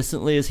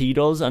consistently as he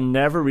does and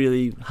never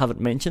really have it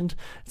mentioned.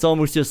 It's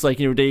almost just like,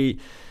 the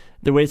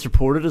way it's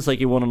reported is like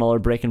he won another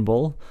breaking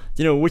ball,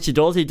 which he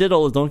does. He did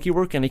all the donkey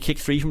work and he kicked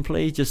free from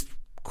play just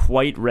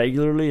quite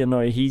regularly, and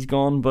now he's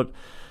gone.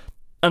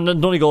 And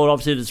then Donegal,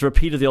 obviously, it's a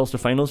repeat of the Ulster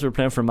finals. They were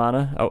playing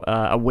Fermanagh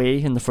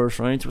away in the first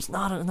round, so it's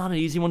not an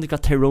easy one. They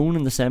got Tyrone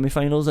in the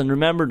semi-finals, and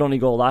remember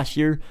Donegal last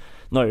year.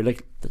 Now,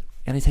 like,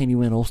 anytime you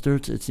win Ulster,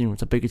 it's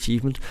a big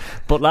achievement.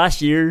 But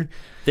last year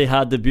they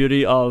had the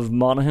beauty of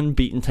Monaghan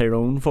beating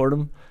Tyrone for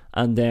them,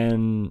 and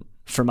then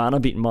Fermanagh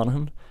beating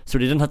Monaghan. So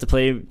they didn't have to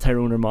play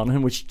Tyrone or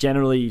Monaghan, which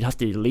generally you'd have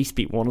to at least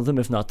beat one of them,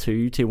 if not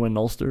two, to win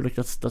Ulster. Like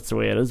that's the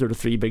way it is. They're the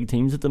three big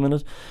teams at the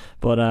minute.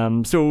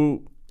 But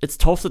so it's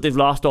tough that they've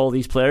lost all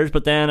these players.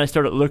 But then I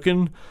started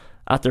looking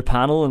at their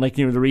panel, and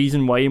the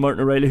reason why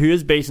Martin O'Reilly, who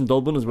is based in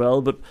Dublin as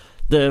well, but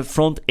the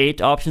front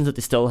 8 options that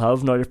they still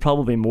have now, there's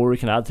probably more we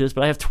can add to this,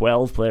 but I have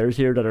 12 players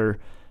here that are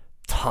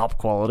top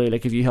quality.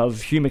 Like if you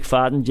have Hugh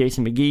McFadden,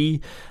 Jason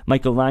McGee,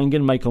 Michael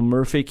Langan, Michael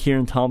Murphy,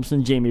 Kieran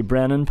Thompson, Jamie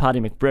Brennan, Paddy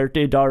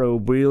McBurty, Dara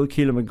O'Boyle,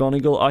 Keelan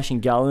McGonigal,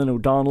 Oisín Kiernan,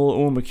 O'Donnell,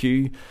 Owen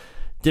McHugh,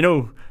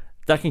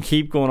 that can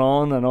keep going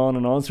on and on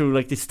and on. So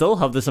they still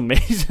have this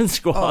amazing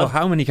squad. Oh,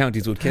 how many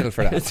counties would kill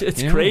for that?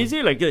 It's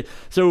crazy.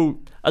 So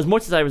as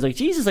much as I was like,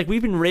 Jesus,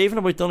 we've been raving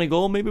about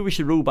Donegal, maybe we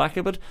should roll back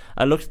a bit.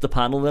 I looked at the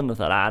panel then and I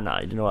thought, nah,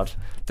 you know what,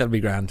 that'll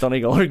be grand.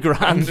 Donegal are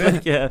grand.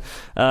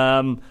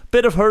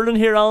 Bit of hurling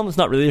here, Alan. It's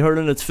not really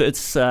hurling, it's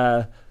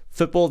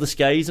football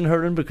disguised in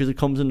hurling, because it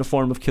comes in the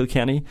form of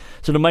Kilkenny.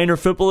 So the minor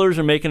footballers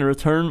are making a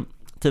return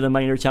to the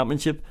minor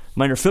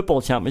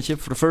football championship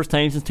for the first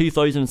time since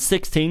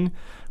 2016,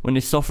 when they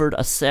suffered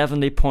a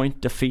 70-point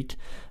defeat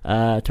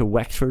to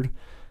Wexford.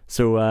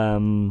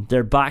 So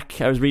they're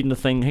back. I was reading the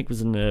thing, I think it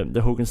was in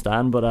the Hogan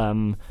Stand, but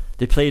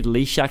they played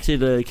Laois, actually,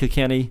 the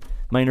Kilkenny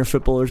minor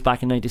footballers,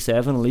 back in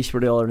 97. Laois were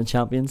the All-Ireland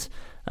champions,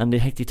 and they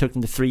took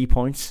them to 3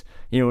 points,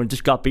 and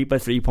just got beat by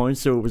 3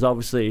 points. So it was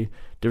obviously,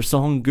 there was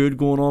something good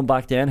going on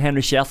back then.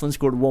 Henry Shefflin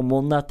scored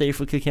 1-1 that day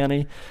for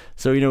Kilkenny.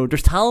 So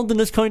there's talent in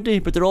this county,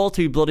 but they're all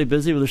too bloody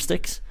busy with their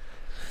sticks.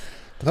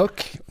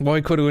 Look,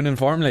 why could have won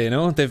informally?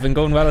 They've been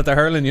going well at the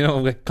hurling.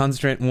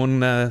 Concentrating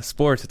on one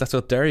sport. That's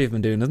what Derry have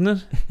been doing, isn't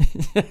it?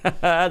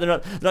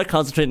 they're not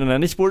concentrating on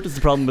any sport. It's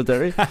the problem with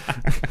Derry.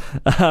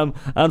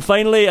 And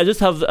finally, I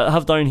just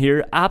have down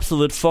here,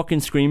 absolute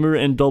fucking screamer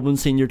in Dublin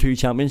Senior 2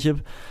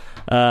 Championship.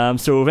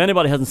 So if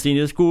anybody hasn't seen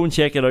this, go and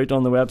check it out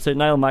on the website.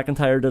 Niall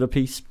McIntyre did a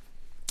piece.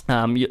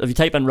 If you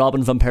type in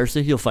Robin van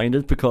Persie, you'll find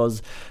it,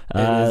 because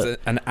it is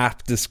an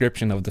apt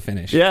description of the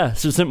finish. Yeah,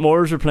 so St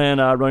Maur's are playing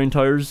Round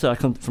Towers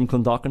from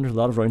Clondalkin. There's a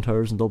lot of Round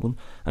Towers in Dublin,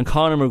 and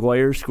Conor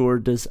Maguire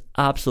scored this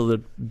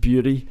absolute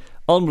beauty,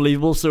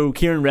 unbelievable. So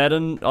Kieran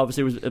Redden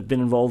obviously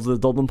been involved with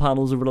the Dublin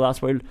panels over the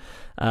last while.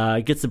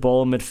 Gets the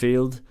ball in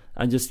midfield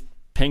and just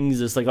pings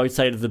this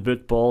outside of the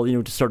boot ball,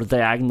 to sort of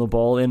diagonal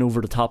ball in over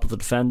the top of the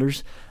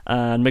defenders,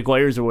 and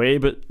Maguire's away,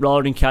 but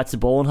rather than catch the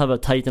ball and have a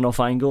tight enough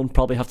angle and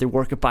probably have to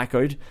work it back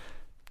out,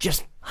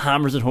 just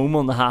hammers it home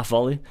on the half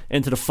volley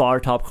into the far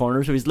top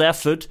corner. So his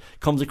left foot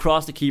comes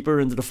across the keeper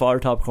into the far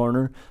top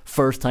corner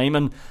first time,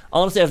 and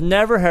honestly I've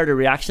never heard a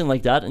reaction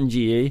like that in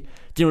GAA.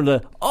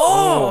 Normally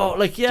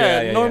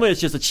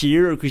it's just a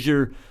cheer,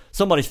 because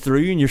somebody's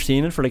through and you're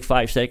seeing it for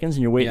 5 seconds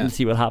and you're waiting to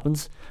see what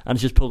happens, and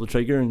it's just pull the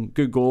trigger and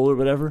good goal or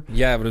whatever.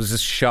 Yeah, but it was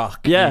just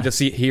shock. Yeah, you just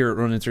hear it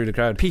running through the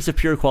crowd. Piece of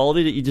pure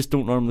quality that you just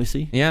don't normally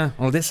see. Yeah,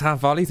 well, this half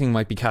volley thing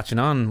might be catching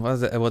on.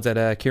 Was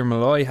it Kieran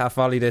Malloy half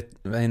volleyed it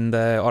in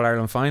the All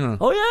Ireland final?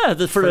 Oh yeah,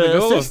 for the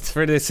goal, assist.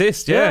 For the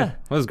assist, yeah.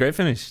 That was a great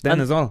finish then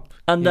as well.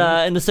 And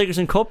in the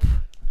Sigerson Cup,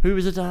 who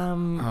was it?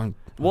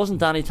 Wasn't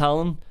Danny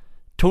Talon?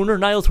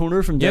 Niall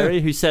Toner from Derry,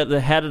 who set the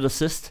headed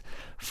assist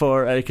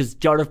for, because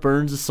Jarlath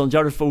Burns' son,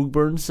 Jarlath Og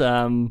Burns,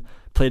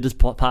 played this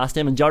past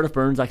him, and Jarlath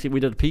Burns, actually,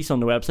 we did a piece on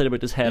the website about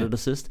this headed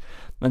assist,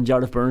 and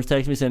Jarlath Burns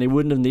texted me saying he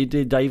wouldn't have needed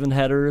to dive and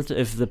header it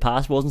if the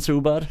pass wasn't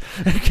so bad,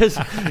 because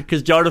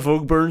Jarlath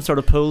Og Burns sort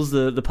of pulls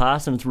the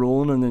pass and it's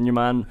rolling, and then your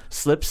man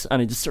slips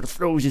and he just sort of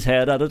throws his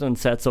head at it and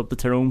sets up the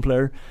Tyrone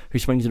player who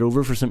swings it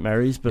over for St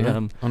Mary's. But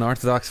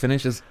unorthodox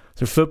finishes.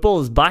 So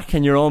football is back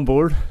and you're on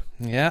board.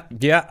 Yeah,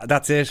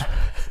 that's it.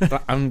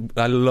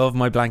 I love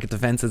my blanket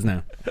defences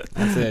now.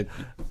 That's it.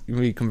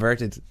 We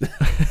converted.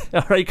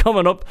 Alright,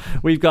 coming up,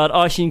 we've got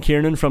Oisín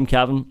Kiernan from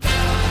Cavan.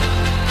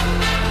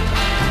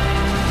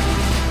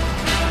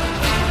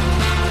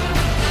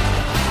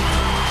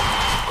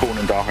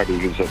 Conan Doherty,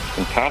 who's a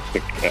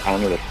fantastic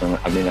analyst, and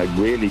I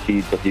really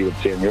heed what he would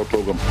say in your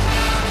programme.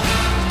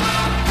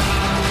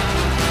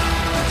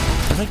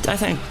 I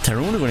think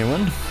Tyrone are going to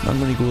win. I'm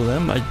going to go with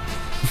them.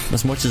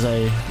 As much as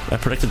I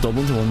predicted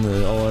Dublin to win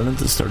the All-Ireland at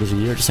the start of the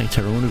year, I just think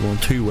Tyrone are going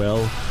too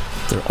well.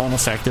 They're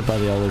unaffected by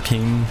the other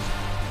team,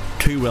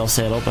 too well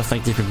set up. I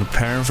think they've been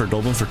preparing for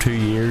Dublin for 2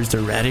 years.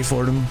 They're ready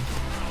for them.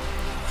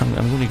 I'm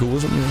going to go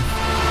with them.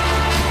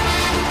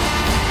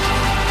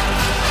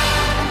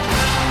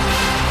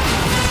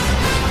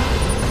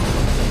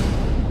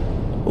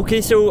 Okay,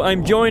 so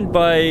I'm joined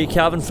by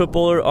Cavan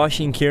footballer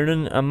Oisín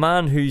Kiernan, a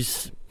man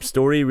who's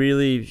story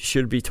really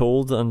should be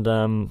told, and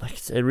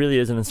it really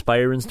is an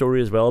inspiring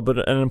story as well,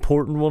 but an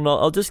important one.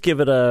 I'll just give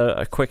it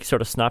a quick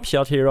sort of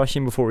snapshot here,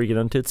 Oisín, before we get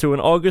into it. So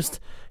in August,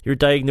 you're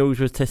diagnosed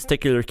with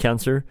testicular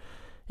cancer.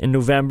 In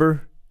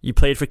November, you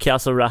played for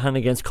Castlereaghan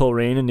against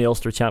Coleraine in the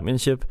Ulster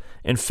Championship.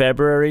 In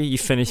February, you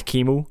finished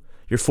chemo,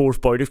 your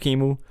fourth bout of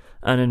chemo,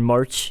 and in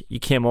March, you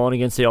came on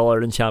against the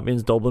All-Ireland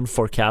champions Dublin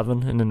for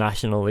Cavan in the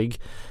National League.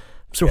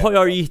 So how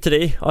are you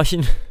today,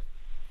 Oisín?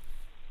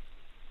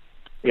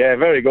 Yeah,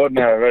 very good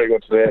now. Very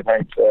good today.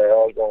 Thanks.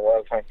 All going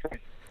well. Thanks.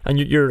 And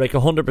you're like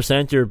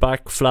 100%. You're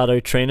back flat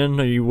out training.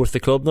 Are you with the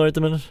club now at the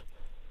minute?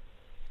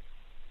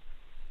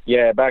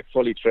 Yeah, back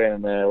fully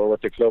training. We're with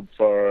the club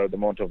for the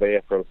month of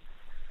April,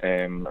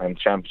 and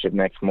championship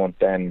next month.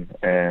 Then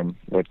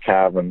with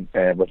Cavan.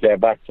 But yeah,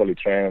 back fully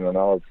training and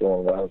all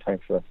going well.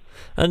 Thanks for that.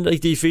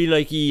 And do you feel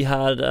like you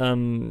had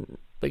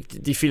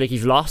do you feel like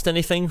you've lost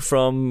anything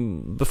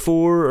from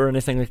before or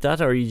anything like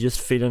that, or are you just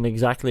feeling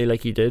exactly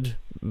like you did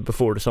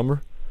before the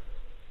summer?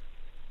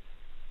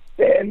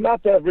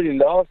 Not that I've really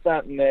lost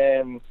that,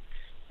 and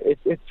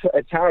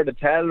it's hard to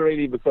tell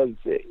really, because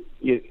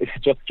you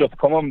just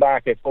coming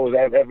back, I suppose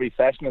every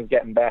session is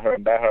getting better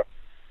and better.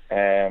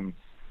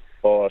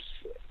 But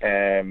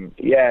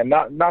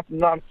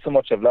not so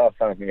much I've lost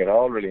anything at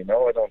all really.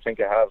 No, I don't think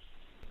I have.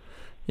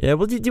 Yeah,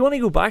 well, do you want to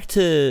go back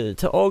to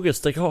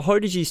August? Like, how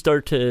did you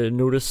start to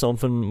notice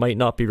something might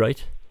not be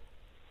right?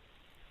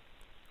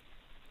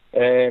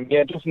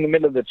 Just in the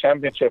middle of the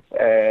championship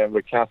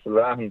with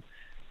Castlereaghan,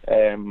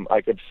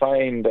 I could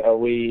find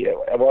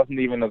it wasn't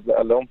even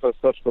a lump as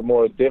such, but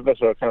more a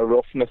divot or a kind of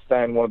roughness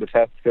down one of the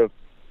testicles.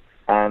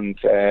 And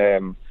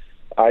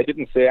I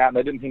didn't say that, and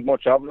I didn't think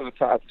much of it at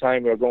the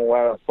time. We were going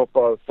well at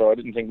football, so I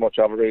didn't think much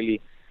of it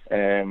really.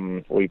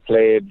 We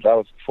played, that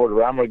was before the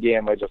Rammer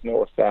game, I just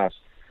noticed that.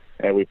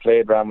 We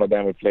played Rammer,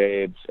 then we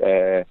played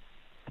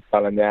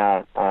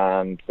Ballina,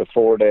 and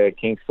before the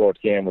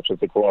Kingscourt game, which was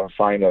the quarter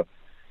final,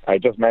 I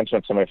just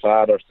mentioned to my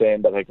father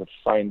saying that I could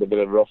find a bit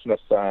of roughness,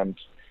 and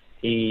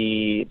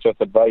he just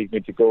advised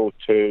me to go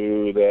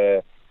to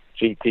the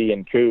GP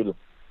in Cool.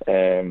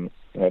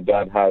 My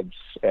dad had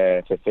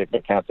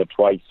testicular cancer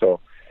twice, so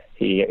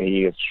he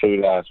is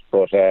through that.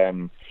 But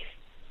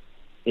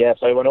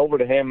so I went over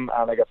to him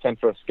and I got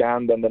sent for a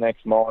scan then the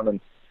next morning.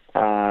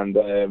 And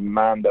the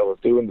man that was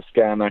doing the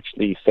scan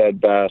actually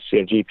said that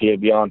your GP will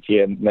be on to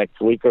you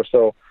next week or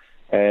so,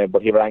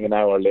 but he rang an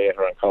hour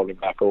later and called me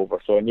back over.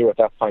 So I knew at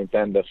that point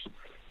then that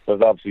there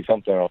was obviously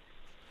something up.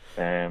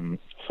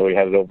 So we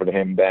headed over to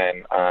him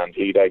then, and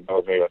he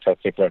diagnosed me with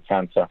testicular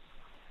cancer.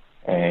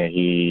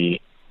 I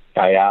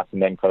asked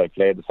him then could I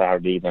play the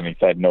Saturday, and he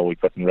said no, we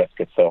couldn't risk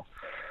it. So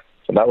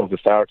that was the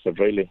start of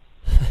it really.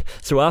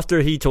 So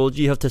after he told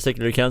you have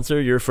testicular cancer,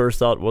 your first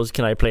thought was,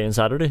 can I play on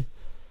Saturday?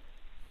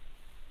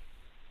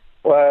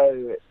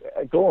 Well,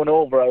 going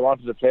over, I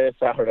wanted to play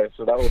Saturday,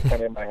 so that was kind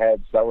of in my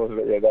head. So that was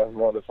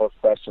one of the first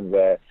questions.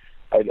 It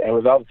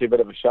was obviously a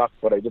bit of a shock,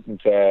 but I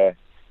didn't. It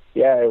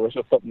was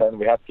just something that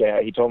we had to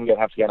get. He told me I'd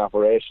have to get an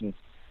operation,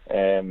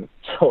 so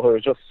I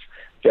was just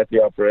get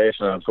the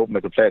operation. And I was hoping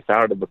I could play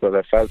Saturday because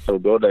I felt so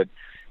good.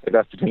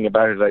 That's the thing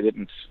about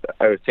it.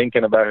 I was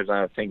thinking about it, and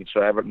I was thinking,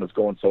 sure, everything was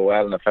going so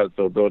well, and I felt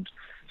so good,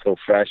 so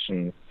fresh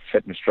and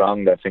fit and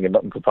strong that I was thinking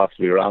nothing could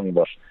possibly be wrong.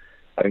 But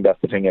I think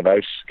that's the thing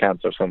about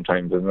cancer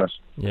sometimes, isn't it?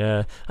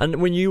 Yeah. And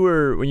when you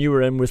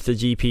were in with the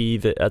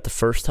GP at the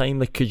first time,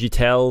 like, could you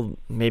tell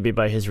maybe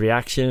by his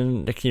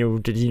reaction, like,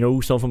 did you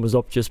know something was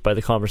up just by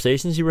the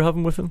conversations you were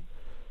having with him?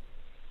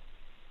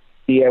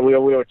 Yeah, we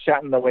were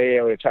chatting away.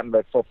 We were chatting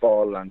about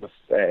football and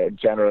just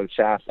general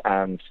chat,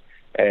 and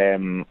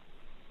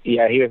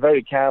he was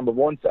very calm. But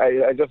once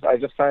I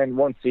just found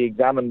once he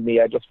examined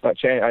me,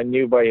 I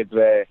knew by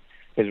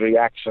his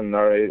reaction,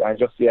 or I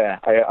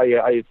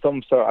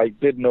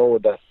did know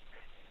that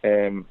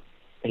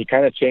he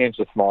kind of changed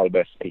a small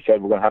bit. He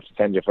said, we're going to have to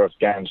send you for a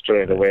scan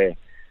straight away.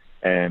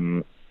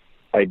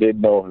 I did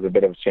know it was a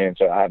bit of a change.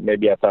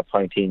 Maybe at that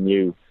point he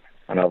knew,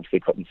 and obviously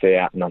couldn't say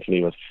that until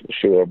he was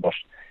sure, but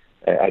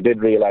I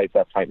did realise at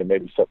that point that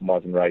maybe something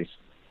wasn't right.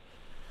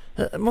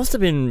 It must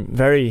have been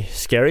very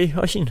scary,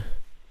 Oisín.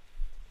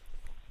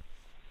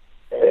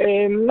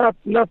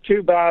 Not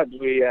too bad.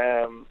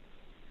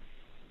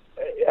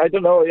 I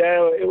don't know.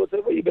 Yeah, it was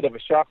a wee bit of a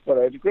shock, but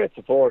I had great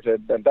support,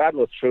 and Dad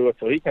was through it,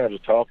 so he kind of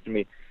just talked to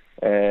me.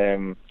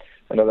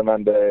 Another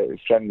man, the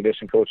strength and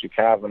conditioning coach at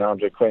Cavan,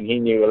 Andre Quinn, he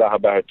knew a lot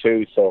about it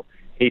too, so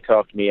he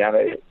talked to me,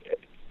 and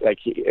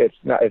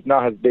it's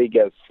not as big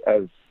as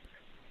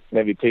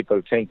maybe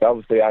people think.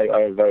 Obviously, I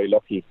was very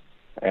lucky,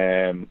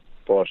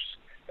 but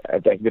I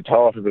think the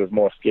thought of it is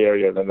more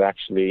scarier than it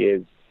actually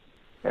is.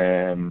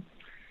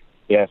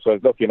 So I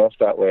was lucky enough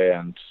that way,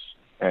 and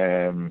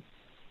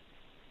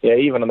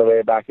even on the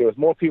way back, it was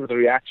more people's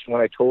reaction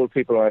when I told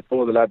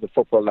the lads of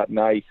football that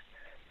night.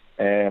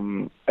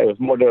 It was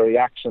more the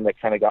reaction that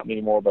kind of got me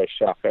more by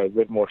shock. I was a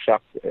bit more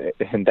shocked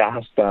in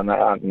that than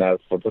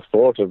else, but the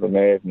sport was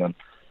amazing.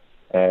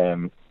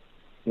 And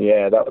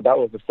that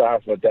was the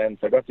start of it then.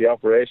 So I got the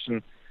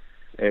operation.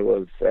 It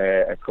was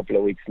a couple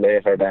of weeks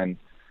later then,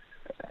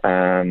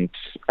 and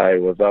I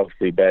was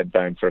obviously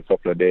bedbound for a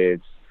couple of days.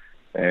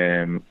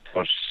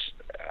 But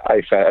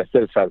I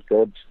still felt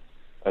good.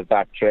 I was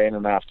back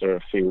training after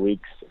a few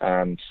weeks,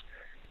 and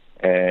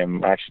I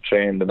actually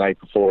trained the night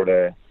before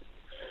the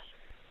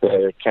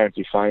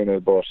county final,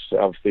 but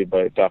obviously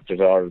by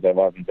doctor's orders they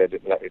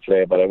didn't let me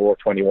play, but I wore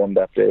 21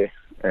 that day,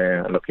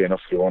 and lucky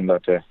enough we won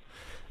that day.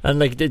 And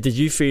like, did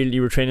you feel,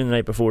 you were training the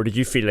night before, did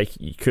you feel like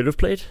you could have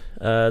played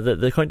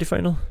the county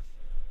final?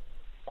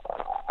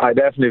 I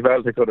definitely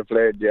felt I could have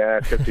played,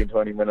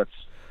 15-20 minutes.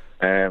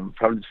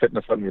 Probably the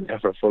fitness wasn't me there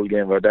for a full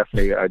game, but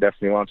I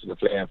definitely wanted to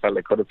play and felt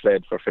I could have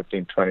played for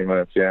 15-20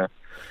 minutes, yeah.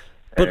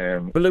 But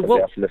like, what?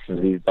 You have to listen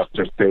to these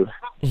doctors too.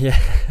 Yeah,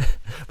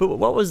 but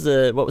what was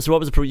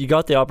you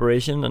got the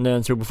operation, and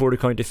then so before the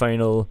county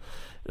final,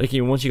 like,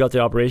 once you got the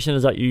operation,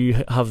 is that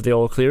you have the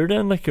all clear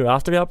then? Like,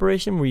 after the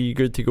operation, were you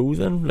good to go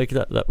then? Like,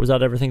 that was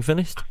that everything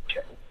finished?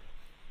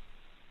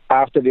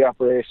 After the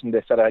operation,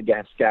 they said I'd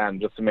get a scan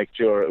just to make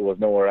sure it was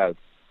nowhere else.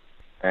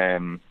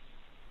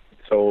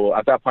 So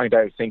at that point,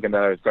 I was thinking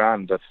that I was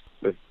grand.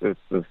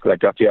 I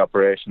got the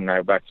operation,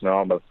 now back to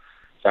normal.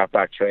 Start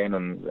back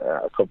training.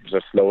 A couple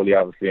are slowly,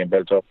 obviously, and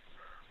built up.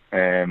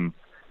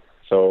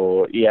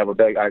 So yeah, but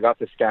I got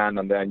the scan,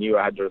 and then I knew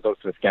I had the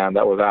results of the scan.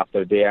 That was after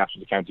the day after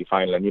the county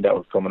final. I knew that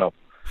was coming up.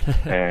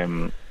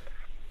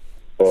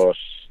 But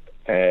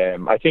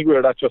I think we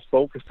were just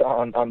focused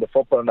on the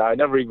football, and I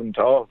never even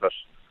thought of it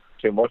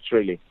too much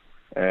really.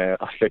 I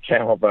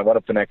came up, I went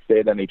up the next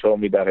day, then he told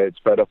me that it had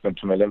spread up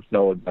into my lymph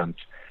nodes and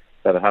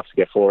that I'd have to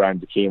get 4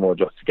 rounds of chemo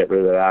just to get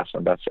rid of that,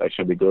 and that I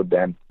should be good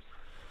then,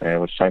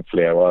 which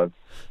thankfully I was.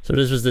 So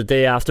this was the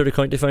day after the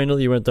county final.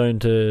 You went down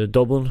to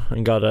Dublin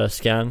and got a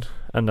scan,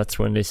 and that's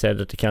when they said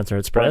that the cancer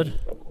had spread.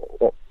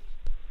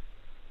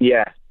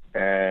 Yeah,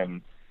 I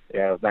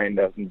was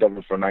in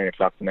Dublin for 9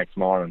 o'clock the next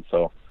morning.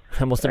 So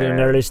it must have been an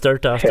early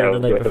start after the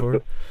night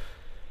before.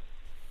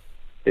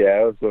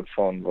 Yeah, it was good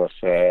fun, but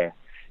it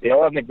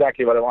wasn't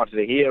exactly what I wanted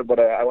to hear. But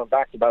I went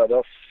back to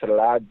Ballyduff to the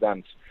lads,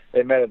 and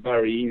they made it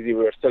very easy.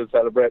 We were still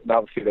celebrating,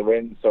 obviously, the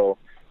win, so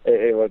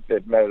they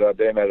made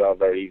it all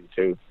very easy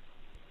too.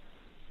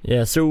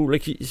 Yeah, so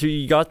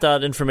you got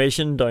that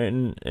information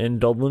down in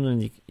Dublin,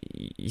 and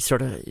you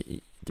sort of,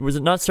 was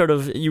it not sort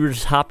of, you were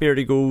just happier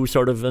to go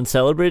sort of and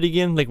celebrate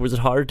again? Like, was it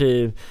hard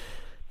to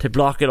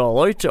block it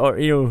all out, or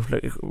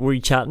like, were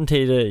you chatting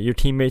to your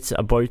teammates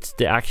about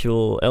the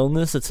actual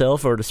illness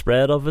itself or the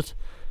spread of it?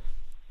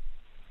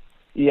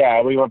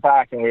 Yeah, we went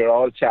back and we were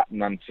all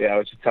chatting, and I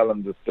was just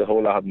telling them the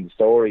whole lot of the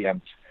story,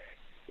 and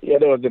there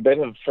was a bit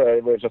of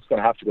we were just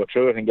going to have to go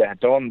through it and get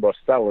it done, but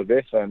that was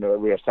it, and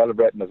we were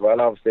celebrating as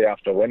well, obviously,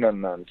 after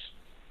winning,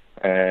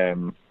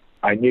 and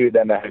I knew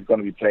then I was going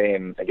to be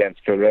playing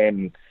against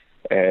Kilrain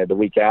the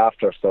week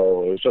after,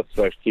 so it was just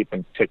about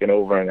keeping ticking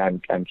over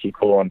and keep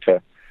going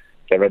to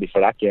get ready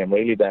for that game,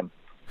 really, then.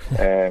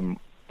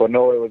 But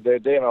no, it was,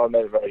 they all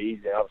made it very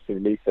easy. Obviously,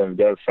 Lisa and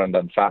girlfriend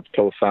and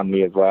close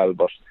family as well,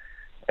 but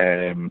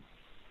so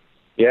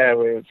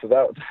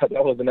that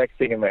was the next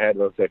thing in my head,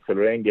 was the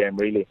Kilrain game,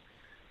 really.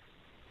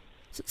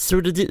 So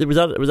was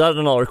that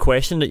another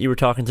question that you were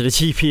talking to the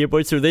GP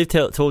about? So they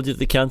told you that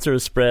the cancer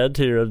has spread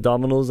to your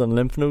abdominals and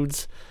lymph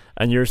nodes,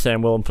 and you're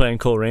saying, well, I'm playing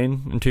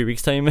Kilrain in 2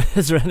 weeks' time.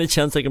 Is there any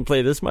chance I can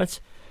play this match?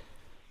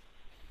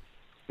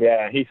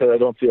 Yeah, he said I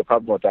don't see a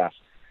problem with that.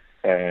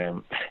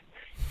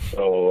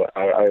 So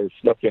I was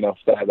lucky enough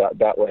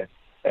that way.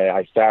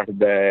 I started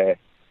the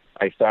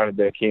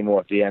chemo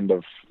at the end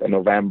of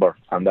November,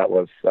 and that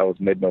was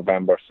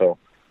mid-November. So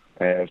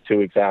it was 2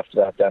 weeks after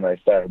that. Then I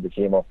started the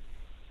chemo.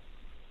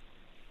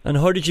 And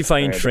how did you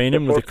find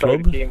training with the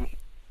club?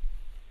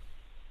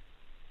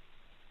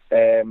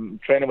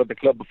 Training with the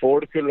club before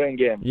the Kilrain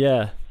game.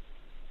 Yeah.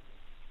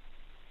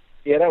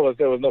 Yeah, there was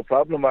no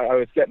problem. I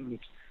was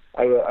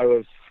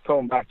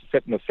coming back to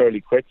fitness fairly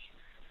quick.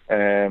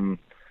 Then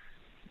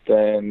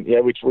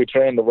we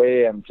trained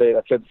away and played.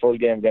 I played the full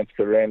game against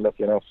Kilrain.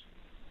 Lucky enough,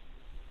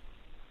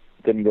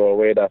 didn't go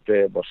away that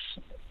day, but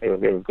it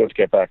was good to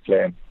get back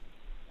playing.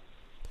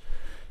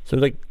 So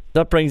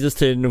that brings us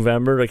to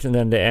November, and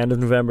then the end of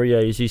November. Yeah,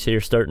 as you say,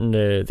 you're starting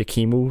the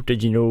chemo.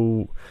 Did you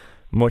know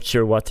much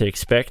or what to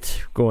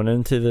expect going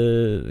into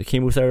the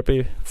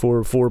chemotherapy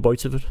for 4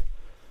 bouts of it?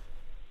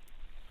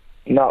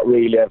 Not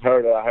really. I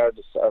heard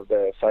of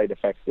the side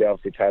effects. They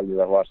obviously tell you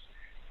that what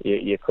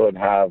you could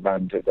have,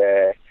 and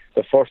the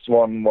first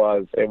one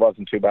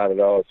wasn't too bad at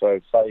all. So I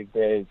was 5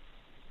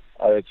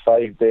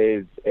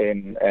 days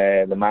in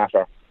the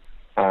matter,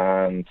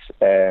 and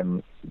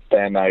then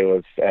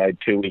I had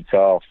 2 weeks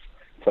off.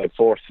 So I had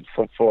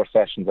four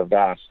sessions of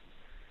that.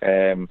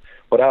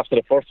 But after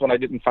the first one, I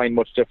didn't find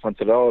much difference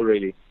at all,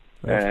 really.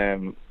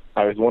 Right.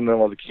 I was wondering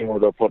what the chemo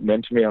they were putting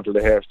into me until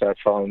the hair started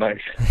falling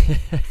out.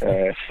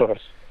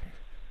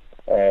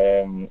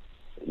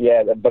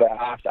 But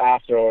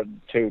after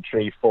 2,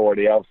 3, 4,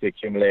 they obviously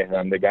accumulated,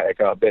 and it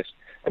got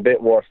a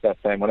bit worse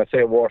that time. When I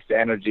say worse, the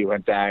energy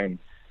went down,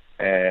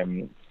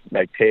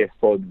 like taste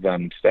buds,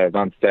 and I was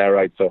on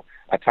steroids. So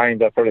at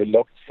times I probably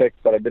looked sick,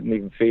 but I didn't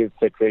even feel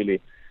sick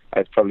really.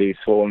 I'd probably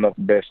swollen up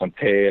a bit and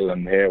pale,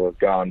 and hair was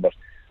gone. But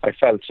I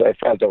felt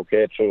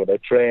okay through it. I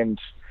trained.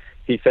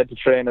 He said to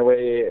train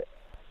away,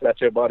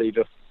 let your body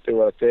just do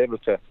what it's able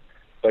to.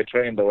 So I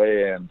trained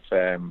away, and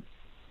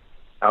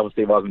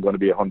obviously it wasn't going to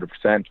be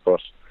 100%, but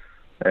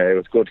it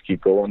was good to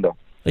keep going though.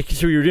 Like,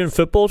 so you were doing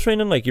football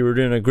training, like you were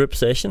doing a group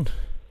session?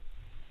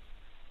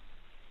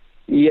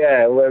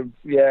 Yeah, well,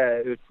 yeah,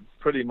 it was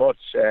pretty much.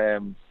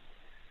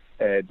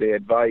 They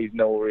advised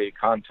no real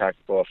contact,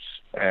 but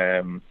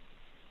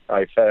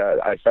I felt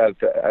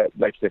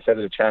like they said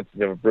the chances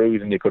of a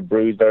bruise, and you could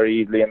bruise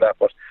very easily in that.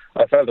 But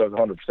I felt I was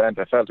 100%.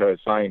 I felt I was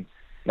fine.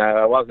 Now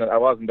I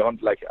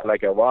wasn't like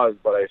I was,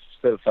 but I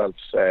still felt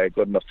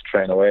good enough to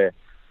train away.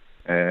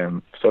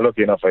 So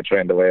lucky enough, I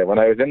trained away. When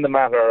I was in the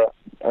matter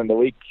on the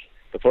week,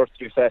 the first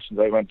 2 sessions,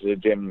 I went to the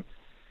gym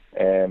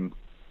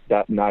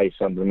that night,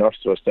 and the nurse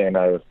was saying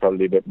I was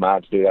probably a bit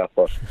mad to do that.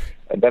 But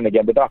and then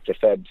again, the doctor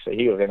said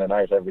he was in and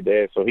out every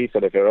day, so he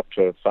said if you're up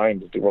to it, fine,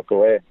 just work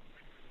away.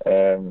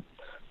 I'm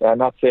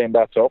not saying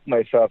that to up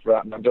myself,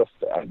 and I'm just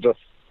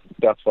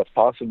that's what's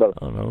possible.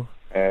 I know.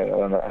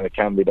 And it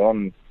can be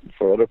done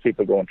for other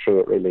people going through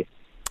it, really.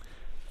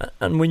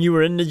 And when you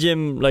were in the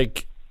gym,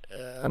 like,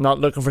 I'm not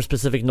looking for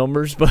specific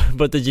numbers,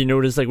 but did you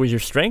notice, like, was your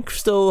strength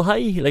still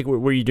high? Like,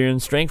 were you doing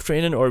strength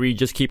training, or were you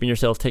just keeping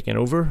yourself taking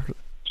over?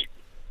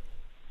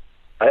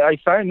 I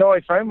found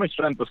my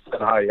strength was still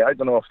high. I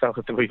don't know if that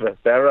was the week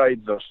of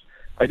steroids, but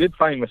I did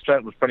find my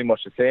strength was pretty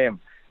much the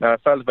same. Now, I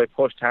felt if I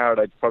pushed hard,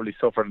 I'd probably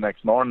suffer the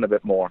next morning a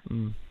bit more.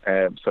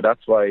 So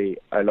that's why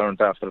I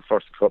learned after the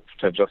first cup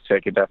to just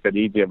take it that bit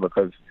easier,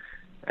 because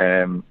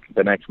the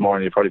next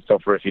morning you'd probably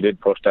suffer if you did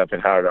push that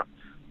bit harder.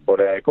 But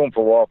going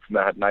for walks, and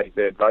I had nice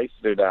advice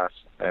to do that.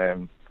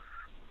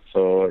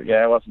 So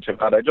yeah, it wasn't too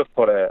bad. I just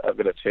put a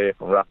bit of tape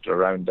and wrapped it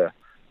around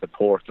the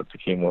port that the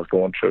chemo was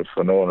going through,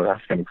 so no one would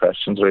ask any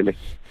questions really.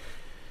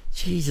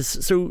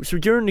 Jesus. So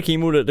during the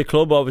chemo, the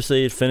club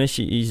obviously had finished.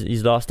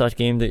 He's lost that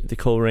game, the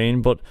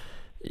Coleraine, but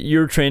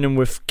you're training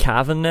with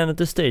Cavan then at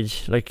this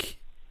stage. Like,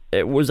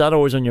 was that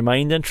always on your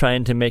mind then,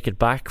 trying to make it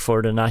back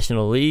for the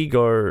National League,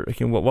 or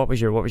what was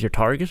your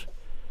target?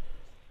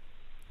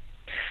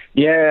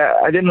 Yeah,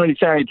 I didn't really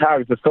set any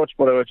targets as such,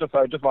 but I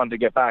just wanted to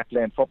get back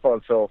playing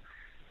football, so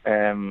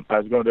I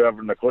was going to do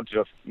everything I could to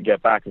just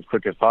get back as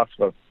quick as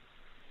possible.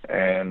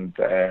 And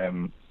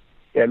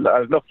yeah, I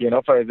was lucky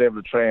enough I was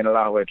able to train a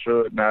long way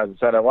through it. Now, as I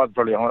said, I wasn't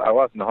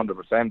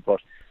 100%, but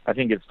I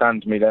think it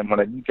stands to me then when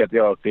I did get the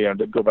all clear and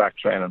did go back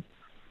training,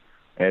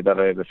 that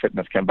the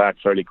fitness came back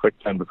fairly quick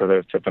then, because I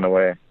was tipping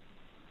away.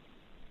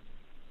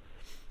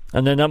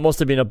 And then that must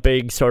have been a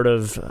big sort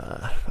of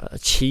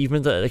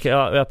achievement, like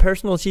a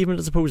personal achievement,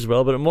 I suppose, as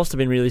well. But it must have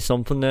been really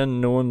something then,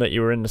 knowing that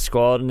you were in the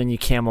squad and then you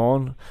came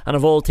on. And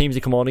of all teams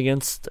you come on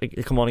against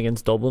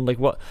Dublin. Like,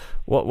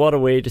 what a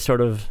way to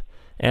sort of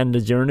end the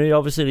journey.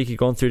 Obviously, like, you've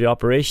gone through the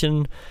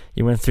operation,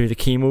 you went through the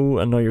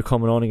chemo, and now you're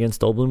coming on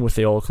against Dublin with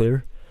the all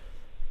clear.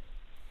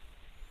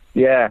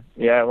 Yeah.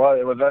 Well,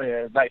 it was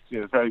nice. It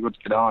was very good to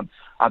get on.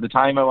 At the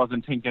time, I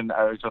wasn't thinking.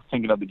 I was just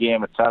thinking of the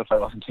game itself. I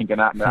wasn't thinking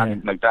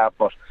anything like that.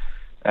 But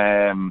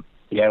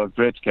yeah, it was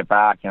great to get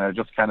back, and I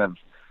just kind of.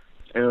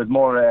 It was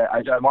more.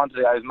 I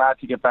was mad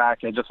to get back.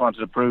 I just wanted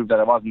to prove that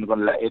I wasn't going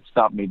to let it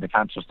stop me. The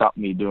cancer stopped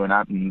me doing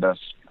that, and that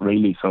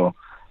really. So,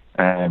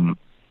 it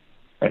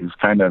was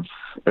kind of.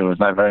 It was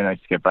not very nice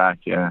to get back.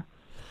 Yeah.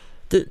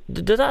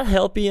 Did that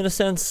help you in a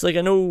sense? Like,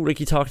 I know, like,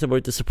 you talked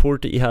about the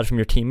support that you had from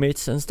your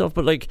teammates and stuff,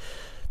 but like,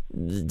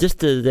 just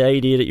the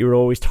idea that you were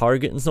always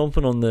targeting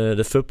something on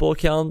the football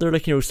calendar,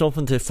 like,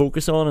 something to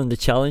focus on and to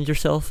challenge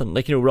yourself, and,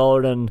 like,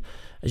 rather than,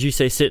 as you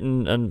say,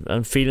 sitting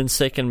and feeling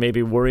sick and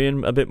maybe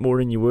worrying a bit more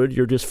than you would,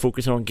 you're just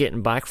focusing on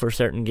getting back for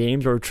certain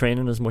games or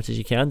training as much as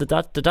you can. Did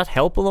that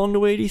help along the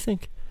way, do you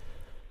think?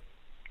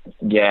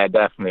 Yeah,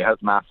 definitely. It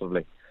helped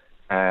massively.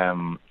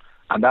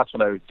 And that's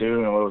what I was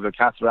doing. It was a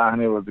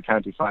Castlerahan, it was the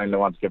county final I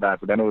wanted to get back,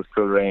 but then it was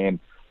Coleraine,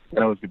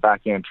 then it was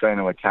back in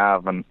training with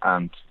Cav,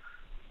 and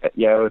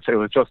yeah, it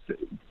was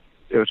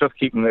just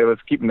keeping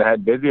the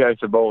head busy, I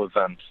suppose,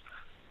 and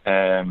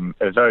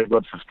it was very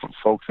good for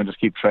folks to just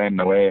keep training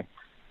away,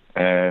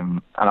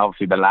 and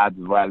obviously the lads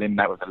as well. In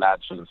that with the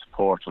lads, for the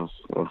support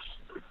was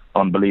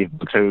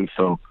unbelievable too.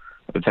 So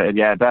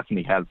yeah, it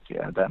definitely helped.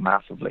 Yeah, that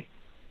massively.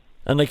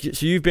 And like,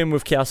 so you've been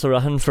with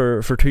Castlerahan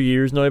for 2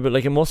 years now, but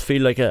like, it must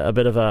feel like a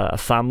bit of a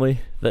family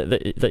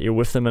that you're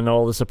with them and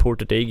all the support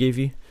that they gave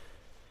you.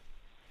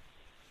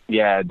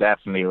 Yeah,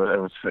 definitely.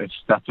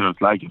 That's what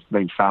it's like. It's a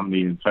big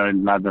family.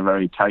 Lads are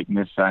very tight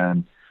knit,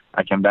 and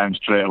I came down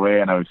straight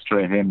away and I was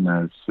straight in.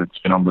 It's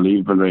been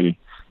unbelievable, really.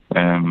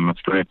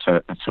 It's great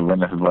to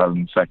win it as well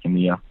in the second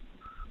year.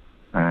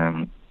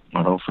 And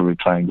hopefully we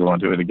try and go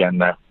and do it again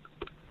now.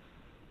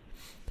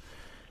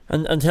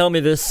 And tell me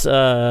this,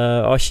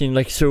 Oisín,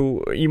 like,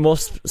 so you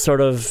must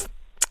sort of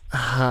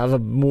have a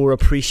more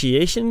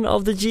appreciation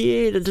of the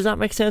GAA. Does that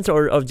make sense?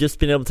 Or of just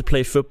being able to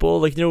play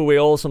football? Like, we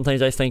all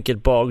sometimes, I think,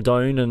 get bogged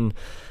down and,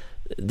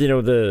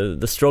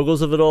 the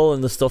struggles of it all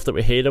and the stuff that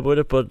we hate about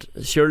it. But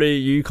surely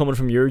you, coming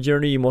from your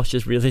journey, you must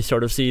just really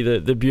sort of see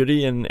the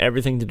beauty and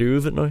everything to do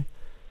with it now.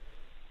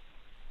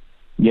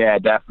 Yeah,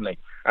 definitely.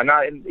 And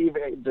not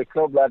even the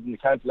club lads and the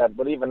county lads,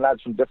 but even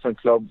lads from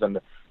different clubs,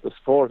 and the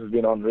sport has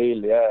been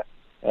unreal. Yeah.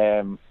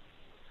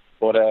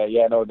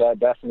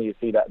 Definitely you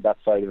see that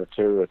side of it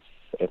too.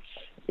 It's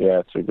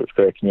a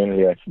great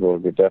community, I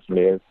suppose. It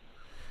definitely is.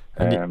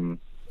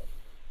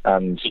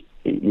 And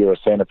you were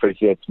saying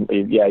appreciate.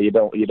 Yeah, you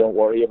don't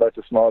worry about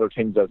the smaller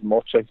things as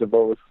much, I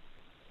suppose.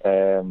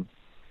 So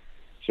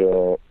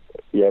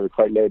yeah, we're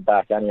quite laid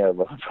back anyhow,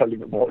 but I'm probably a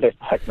bit more laid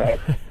back now.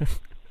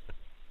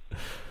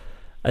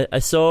 I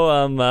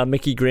saw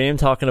Mickey Graham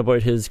talking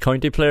about his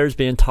county players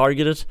being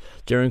targeted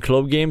during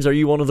club games. Are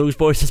you one of those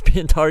boys that's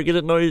being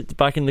targeted now,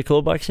 back in the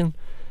club action?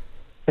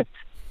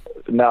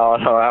 No.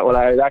 Well,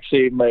 my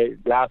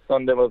last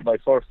Sunday was my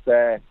first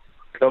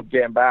club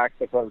game back,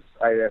 because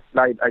I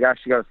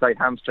actually got a slight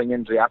hamstring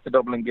injury at the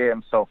Dublin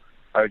game, so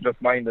I was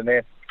just minding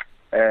it.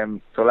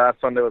 So last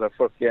Sunday was our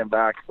first game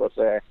back, but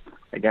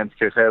against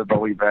Kirkhill,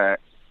 but we've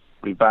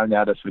banned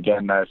at it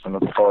again now, so I'm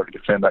looking forward to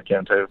playing that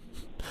game too.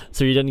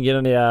 So you didn't get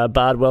any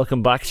bad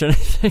welcome backs or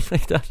anything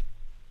like that?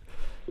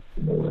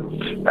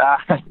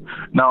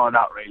 No,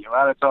 not really.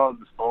 Well, it's all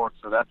the sport,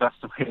 so that's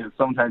the way.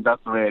 Sometimes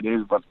that's the way it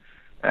is, but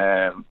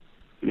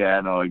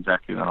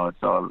exactly. No,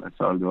 it's all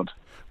good.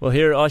 Well,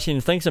 here,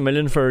 Oisín, thanks a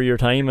million for your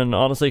time, and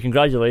honestly,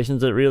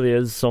 congratulations. It really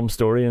is some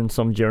story and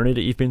some journey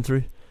that you've been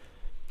through.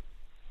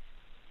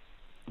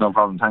 No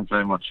problem. Thanks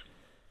very much.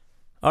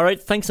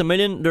 Alright, thanks a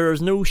million. There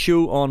is no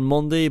show on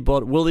Monday,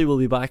 but Willie will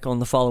be back on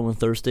the following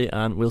Thursday,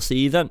 and we'll see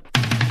you then.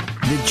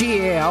 The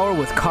GAA Hour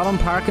with Colin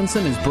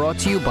Parkinson is brought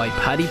to you by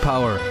Paddy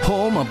Power,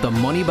 home of the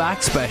Money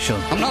Back Special.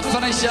 I'm not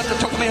finished yet. It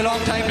took me a long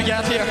time to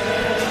get here.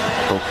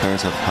 Both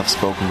players have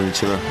spoken with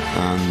each other,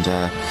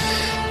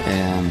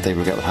 and they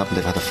regret what happened.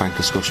 They've had a frank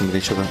discussion with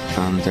each other,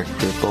 and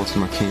both of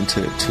them are keen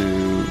to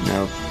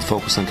now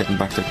focus on getting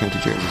back their county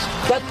jerseys.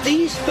 That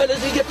these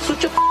fellas will get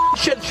such a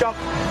shell shock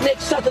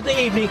next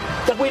Saturday evening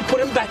that we'll put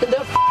them back in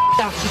their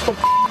asses for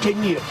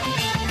 10 years.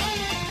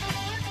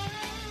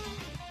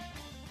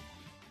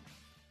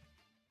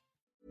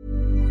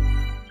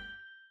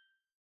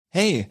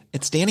 Hey,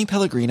 it's Danny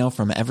Pellegrino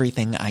from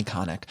Everything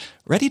Iconic.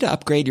 Ready to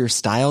upgrade your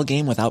style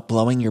game without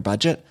blowing your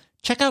budget?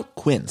 Check out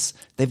Quince.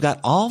 They've got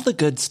all the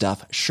good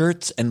stuff,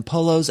 shirts and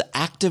polos,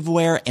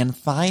 activewear, and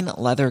fine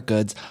leather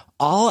goods,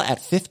 all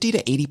at 50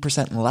 to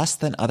 80% less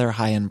than other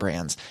high-end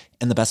brands.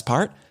 And the best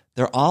part?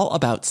 They're all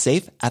about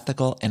safe,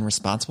 ethical, and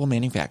responsible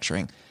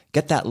manufacturing.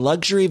 Get that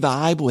luxury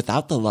vibe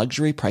without the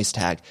luxury price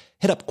tag.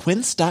 Hit up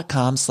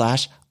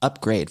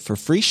quince.com/upgrade for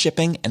free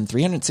shipping and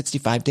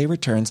 365-day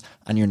returns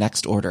on your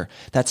next order.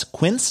 That's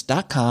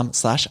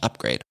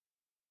quince.com/upgrade.